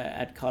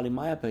at Kali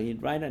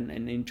Mayapahit, right? And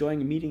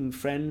enjoying meeting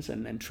friends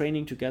and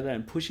training together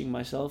and pushing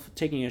myself,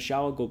 taking a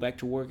shower, go back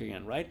to work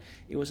again, right?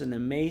 It was an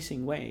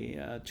amazing way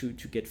to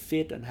get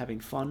fit and having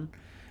fun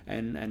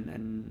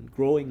and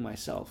growing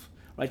myself,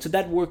 right? So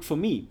that worked for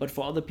me, but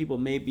for other people,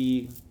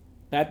 maybe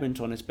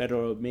badminton is better,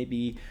 or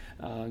maybe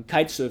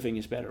kite surfing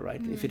is better,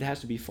 right? If it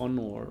has to be fun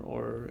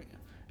or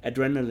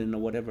adrenaline or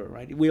whatever,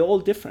 right? We're all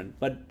different,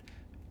 but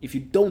if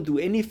you don't do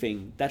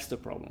anything, that's the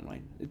problem,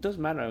 right? It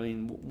doesn't matter, I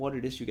mean, what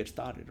it is you get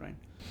started, right?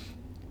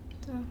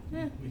 So,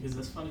 yeah. Because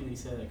that's funny that you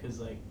say that, because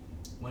like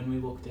when we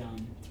walk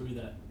down through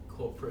that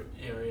corporate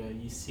area,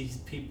 you see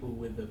people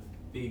with a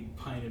big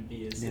pint of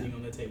beer sitting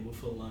on the table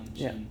for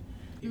lunch. And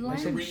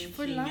Lunch drinking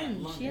for at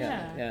lunch,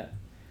 yeah.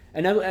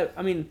 And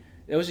I mean,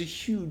 there was a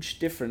huge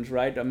difference,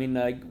 right? I mean,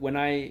 like when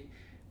I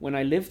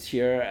lived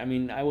here, I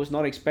mean, I was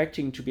not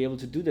expecting to be able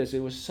to do this.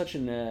 It was such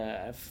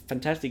a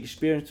fantastic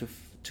experience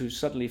to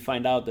suddenly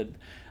find out that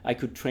I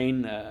could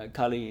train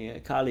Kali,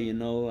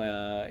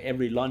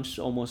 every lunch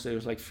almost. It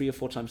was like 3 or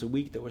 4 times a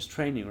week there was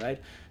training, right?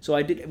 So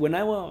I did, when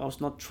I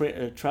was not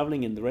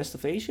traveling in the rest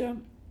of Asia,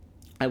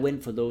 I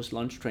went for those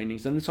lunch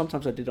trainings, and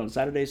sometimes I did on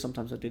Saturdays,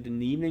 sometimes I did in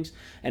the evenings,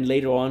 and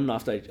later on,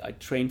 after I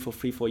trained for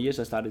 3-4 years,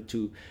 I started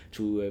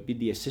to be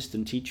the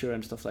assistant teacher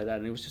and stuff like that,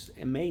 and it was just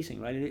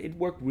amazing, right? It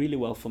worked really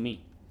well for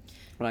me,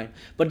 right?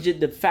 But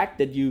the fact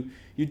that you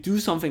do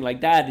something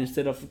like that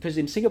instead of, because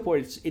in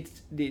Singapore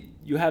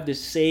you have this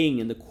saying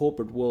in the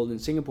corporate world in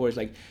Singapore, it's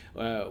like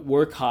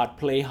work hard,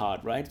 play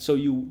hard, right? So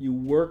you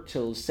work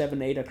till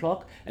 7-8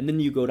 o'clock, and then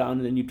you go down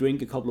and then you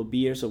drink a couple of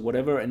beers or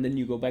whatever, and then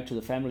you go back to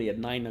the family at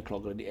 9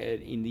 o'clock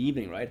in the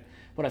evening, right?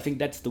 But I think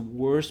that's the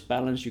worst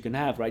balance you can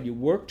have, right? You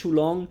work too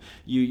long,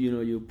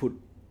 you put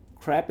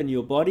crap in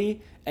your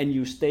body, and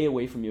you stay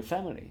away from your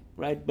family,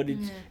 right? But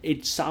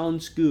it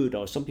sounds good,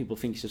 or some people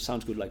think it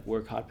sounds good, like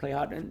work hard, play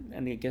hard,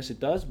 and I guess it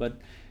does, but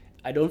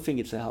I don't think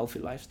it's a healthy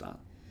lifestyle.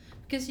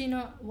 Because you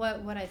know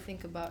what I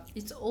think about,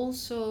 it's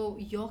also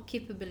your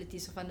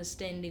capabilities of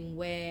understanding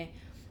where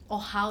or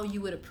how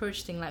you would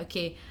approach things. Like,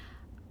 okay,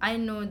 I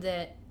know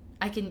that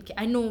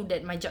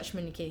my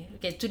judgment, okay,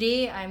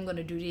 today I'm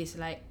gonna do this,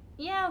 like,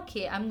 yeah,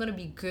 okay, I'm gonna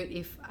be good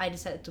if I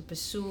decide to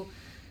pursue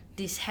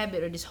this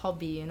habit or this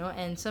hobby,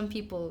 and some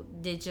people,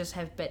 they just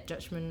have bad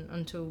judgment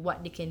onto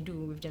what they can do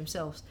with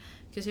themselves,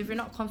 because if you're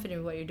not confident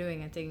in what you're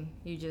doing, I think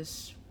you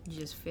just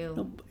fail.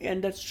 No,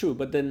 and that's true,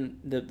 but then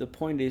the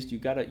point is,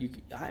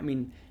 I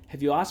mean,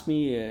 have you asked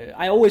me,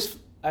 I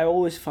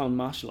always found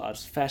martial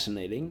arts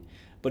fascinating,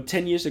 but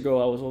 10 years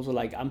ago I was also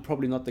like, I'm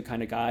probably not the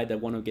kind of guy that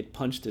want to get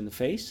punched in the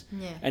face.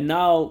 And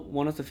now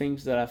one of the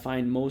things that I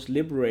find most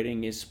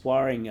liberating is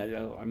sparring.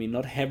 I mean,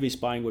 not heavy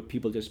sparring where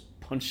people just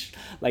punch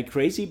like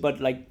crazy, but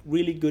like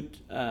really good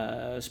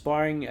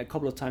sparring a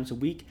couple of times a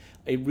week.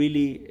 I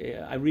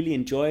really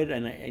enjoy it,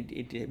 and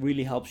it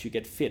really helps you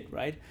get fit,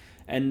 right?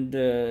 And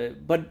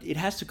but it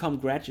has to come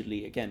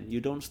gradually. Again, you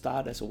don't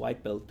start as a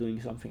white belt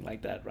doing something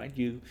like that, right?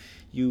 You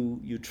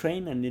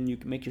train, and then you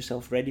make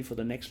yourself ready for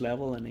the next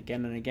level, and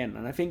again and again.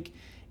 And I think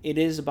it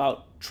is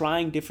about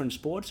trying different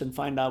sports and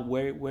find out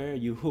where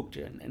you hooked.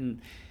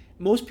 And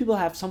most people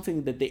have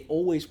something that they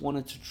always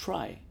wanted to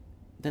try.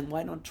 Then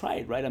why not try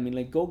it, right? I mean,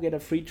 like, go get a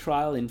free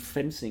trial in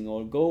fencing,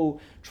 or go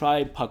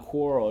try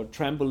parkour or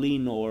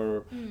trampoline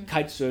or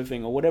kite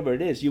surfing or whatever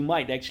it is. You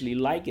might actually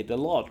like it a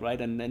lot, right?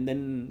 And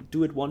then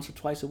do it once or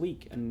twice a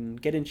week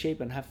and get in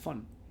shape and have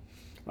fun,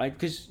 right?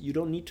 Because you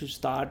don't need to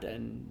start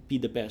and be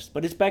the best.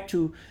 But it's back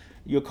to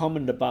your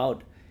comment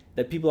about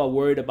that people are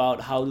worried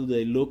about how do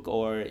they look,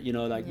 or,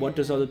 what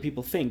does other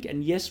people think?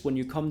 And yes, when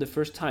you come the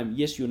first time,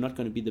 yes, you're not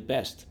going to be the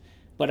best.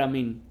 But I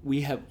mean,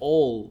 we have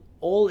all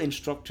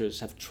instructors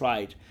have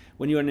tried.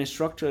 When you're an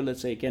instructor,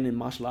 let's say again in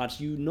martial arts,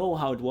 you know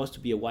how it was to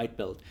be a white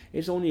belt.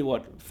 It's only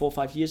 4 or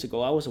 5 years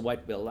ago I was a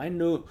white belt. I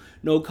know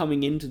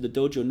coming into the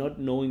dojo, not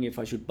knowing if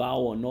I should bow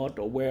or not,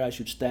 or where I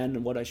should stand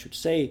and what I should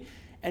say.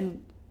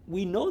 And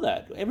we know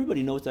that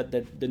everybody knows that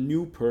the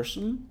new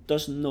person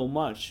doesn't know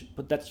much,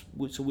 but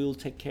so we'll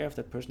take care of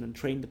that person and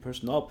train the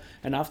person up,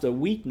 and after a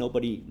week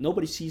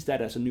nobody sees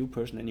that as a new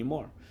person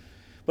anymore.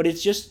 But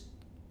it's just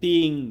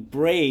being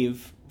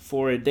brave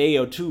for a day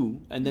or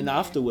two, and then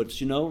afterwards,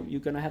 you're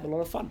gonna have a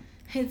lot of fun.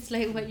 It's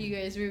like what you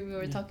guys we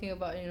were talking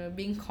about,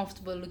 being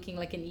comfortable looking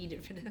like an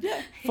idiot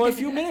for a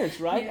few minutes,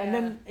 right? Yeah. And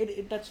then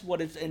that's what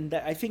it's, and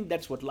I think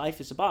that's what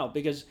life is about,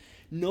 because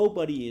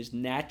nobody is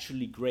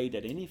naturally great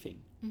at anything,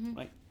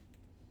 right?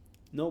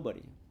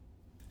 Nobody.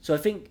 So I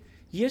think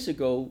years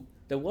ago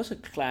there was a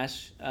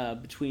clash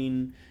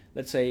between,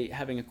 let's say,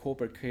 having a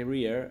corporate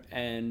career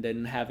and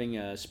then having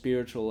a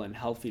spiritual and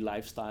healthy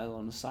lifestyle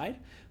on the side.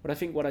 But I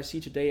think what I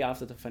see today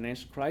after the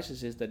financial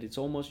crisis is that you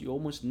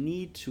almost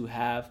need to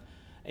have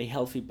a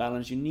healthy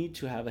balance. You need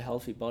to have a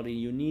healthy body.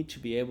 You need to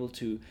be able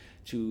to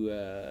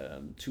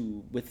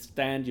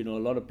withstand, a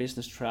lot of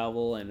business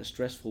travel and a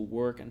stressful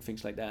work and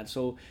things like that.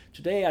 So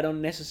today I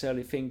don't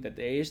necessarily think that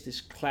there is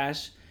this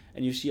clash.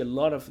 And you see a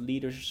lot of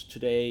leaders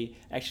today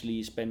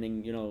actually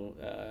spending,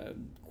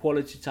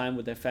 quality time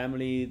with their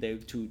family,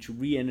 to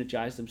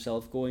re-energize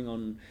themselves, going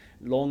on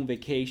long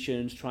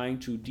vacations, trying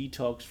to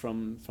detox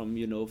from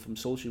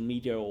social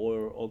media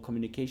or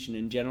communication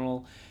in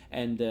general,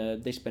 and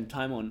they spend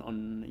time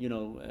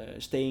on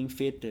staying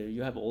fit.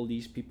 You have all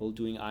these people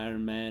doing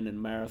Ironman and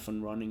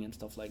marathon running and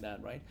stuff like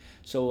that, right?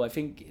 So I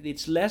think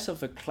it's less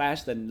of a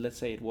clash than, let's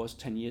say, it was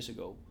 10 years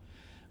ago.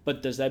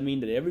 But does that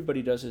mean that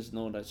everybody does this?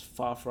 No, that's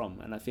far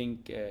from. And I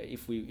think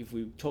if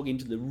we talk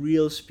into the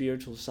real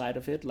spiritual side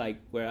of it,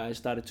 like where I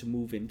started to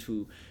move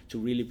into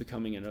really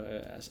becoming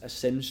a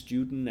Zen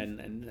student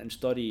and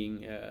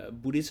studying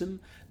Buddhism,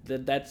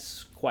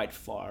 that's quite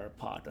far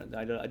apart. And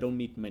I don't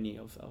meet many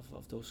of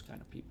those kind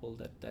of people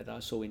that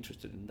are so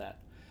interested in that.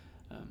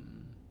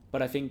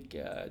 But I think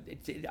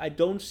I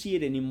don't see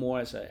it anymore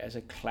as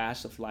a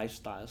class of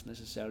lifestyles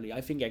necessarily.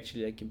 I think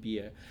actually it can be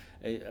a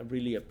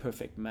really a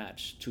perfect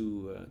match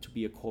to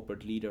be a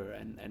corporate leader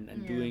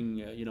and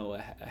doing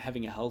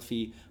having a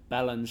healthy,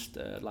 balanced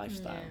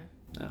lifestyle.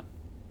 Yeah.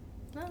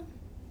 Well,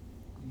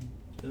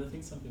 But I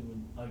think some people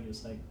would argue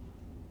it's like,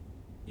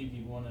 if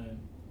you want to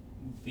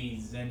be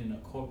Zen in a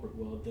corporate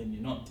world, then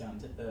you're not down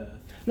to earth.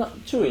 No,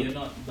 true. You're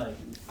not like.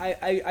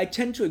 I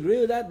tend to agree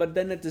with that, but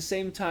then at the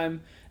same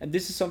time, and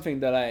this is something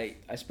that I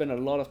spend a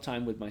lot of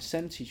time with my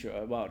Zen teacher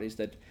about, is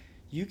that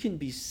you can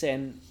be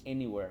Zen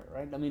anywhere,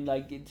 right? I mean,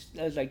 like it's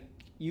like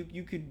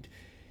you could.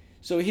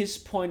 So his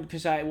point,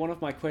 because one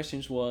of my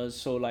questions was,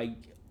 so like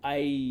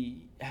I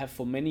have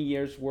for many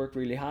years worked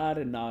really hard,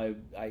 and now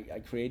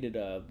I created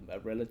a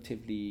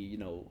relatively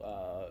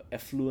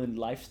affluent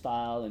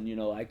lifestyle,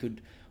 and I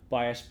could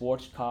buy a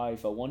sports car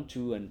if I want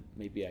to, and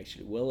maybe I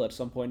actually will at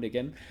some point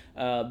again.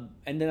 And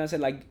then I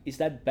said, like, is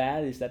that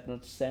bad? Is that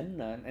not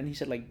Zen? And he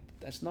said, like,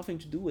 that's nothing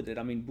to do with it.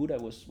 I mean, Buddha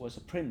was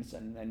a prince,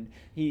 and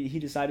he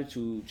decided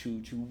to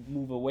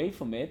move away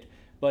from it.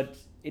 But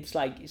it's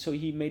like, so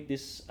he made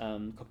this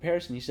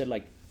comparison. He said,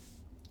 like,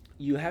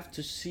 you have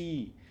to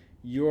see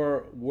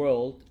your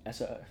world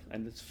as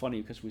and it's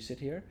funny because we sit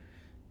here,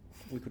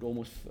 we could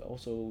almost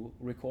also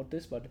record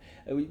this, but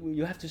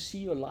you have to see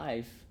your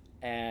life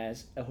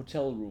as a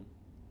hotel room.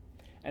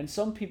 And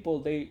some people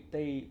they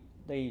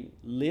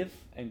live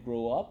and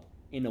grow up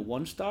in a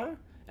 1-star,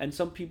 and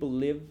some people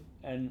live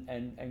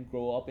and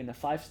grow up in a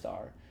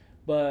 5-star.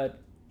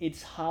 But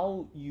it's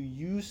how you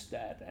use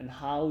that, and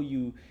how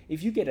you,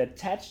 if you get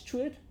attached to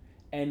it,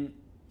 and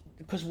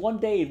because one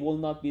day it will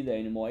not be there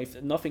anymore.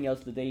 If nothing else,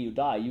 the day you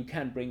die, you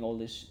can't bring all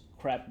this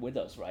crap with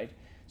us, right?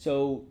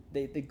 So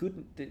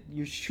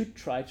you should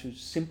try to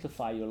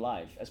simplify your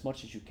life as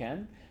much as you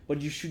can,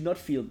 but you should not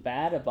feel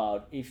bad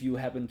about if you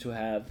happen to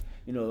have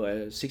a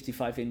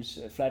 65-inch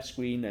flat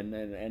screen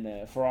and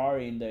a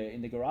Ferrari in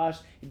the garage.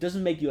 It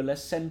doesn't make you a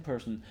less Zen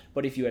person,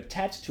 but if you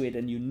attach to it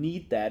and you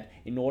need that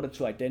in order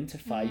to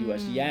identify you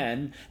as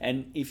Jan,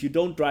 and if you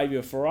don't drive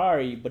your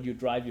Ferrari but you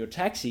drive your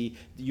taxi,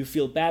 you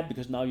feel bad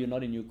because now you're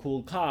not in your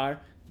cool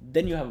car,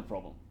 then you have a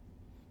problem,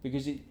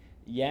 because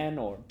Jan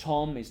or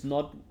Tom is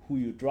not who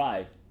you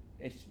drive.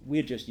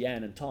 We're just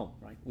Jan and Tom,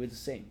 right? We're the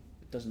same.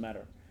 It doesn't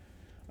matter,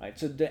 right?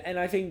 So and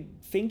I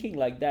think thinking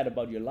like that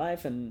about your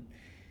life, and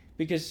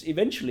because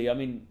eventually, I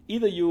mean,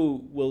 either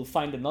you will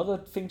find another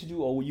thing to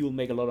do, or you will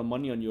make a lot of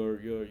money on your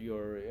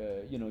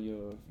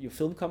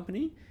film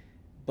company,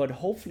 but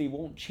hopefully it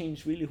won't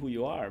change really who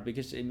you are,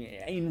 because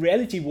in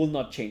reality it will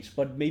not change,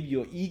 but maybe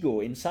your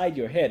ego inside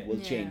your head will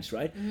change,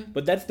 right? Mm-hmm.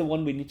 But that's the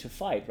one we need to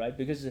fight, right?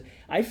 Because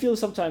I feel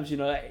sometimes,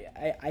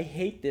 I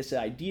hate this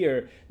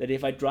idea that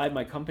if I drive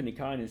my company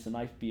car and it's a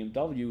nice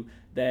BMW,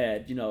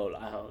 that,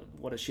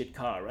 what a shit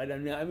car, right?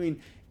 I mean,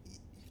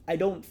 I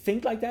don't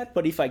think like that,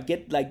 but if I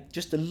get like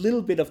just a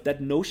little bit of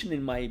that notion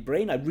in my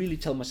brain, I really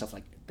tell myself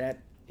like,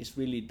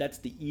 that's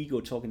the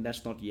ego talking.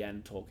 That's not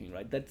Jan talking,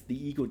 right? That's the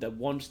ego that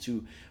wants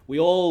to. We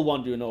all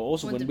want,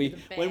 also when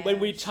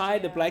we tie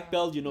the black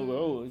belt,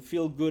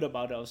 feel good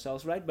about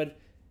ourselves, right? But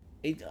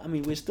I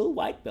mean, we're still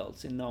white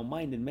belts in our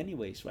mind in many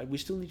ways, right? We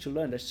still need to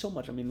learn. There's so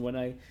much. I mean, when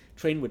I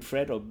train with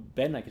Fred or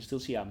Ben, I can still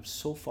see I'm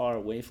so far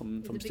away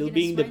from still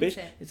being the best.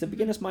 It's a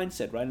beginner's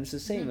mindset, right? And it's the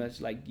same.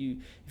 It's like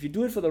if you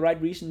do it for the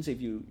right reasons, if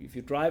you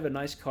drive a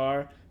nice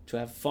car to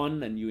have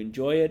fun and you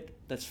enjoy it,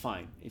 that's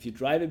fine. If you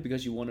drive it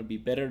because you want to be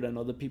better than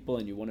other people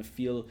and you want to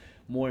feel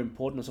more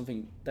important or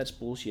something, that's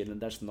bullshit, and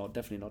that's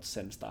definitely not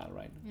Zen style,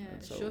 right?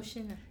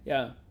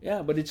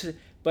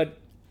 But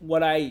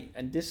what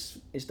and this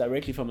is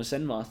directly from a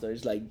Zen master,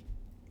 is like,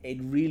 it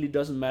really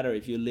doesn't matter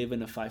if you live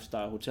in a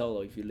 5-star hotel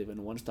or if you live in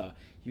a 1-star.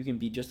 You can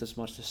be just as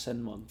much a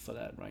Zen monk for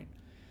that, right?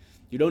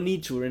 You don't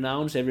need to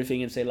renounce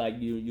everything and say like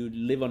you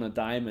live on a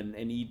dime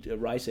and eat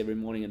rice every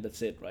morning and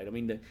that's it, right? I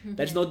mean,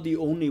 that's not the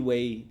only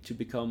way to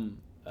become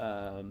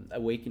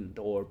awakened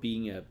or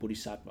being a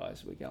bodhisattva,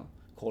 as we can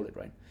call it,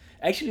 right?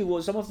 Actually,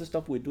 some of the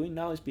stuff we're doing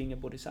now is being a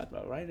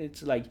bodhisattva, right?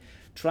 It's like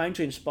trying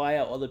to inspire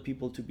other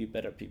people to be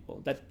better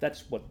people.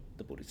 That's what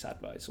the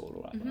bodhisattva is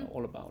all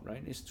about,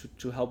 right? It's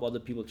to help other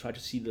people try to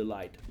see the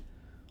light,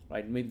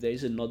 right? Maybe there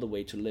is another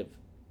way to live,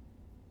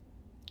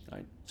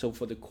 right? So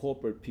for the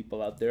corporate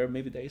people out there,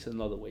 maybe there is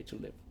another way to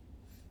live.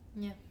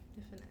 Yeah,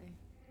 definitely.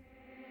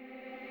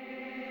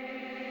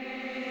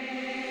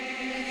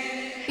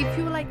 If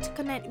you would like to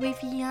connect with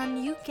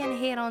Jan, you can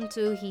head on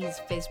to his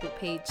Facebook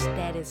page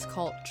that is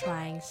called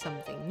Trying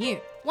Something New.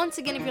 Once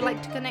again, if you'd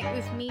like to connect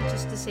with me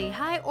just to say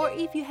hi, or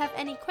if you have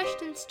any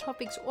questions,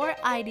 topics, or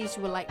ideas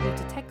you would like me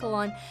to tackle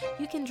on,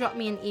 you can drop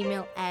me an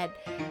email at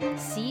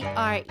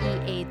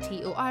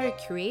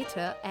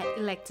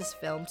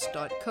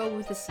creator@electusfilms.co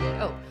with a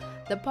CO.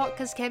 The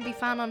podcast can be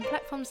found on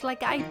platforms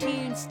like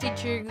iTunes,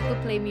 Stitcher, Google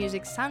Play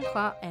Music,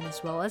 SoundCloud, and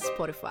as well as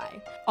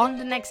Spotify. On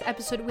the next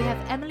episode, we have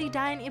Emily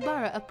Diane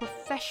Ibarra, a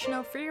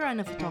professional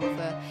freerunner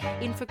photographer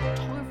in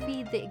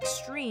photography the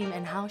extreme,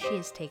 and how she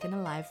has taken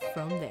a life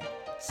from there.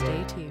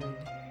 Stay tuned.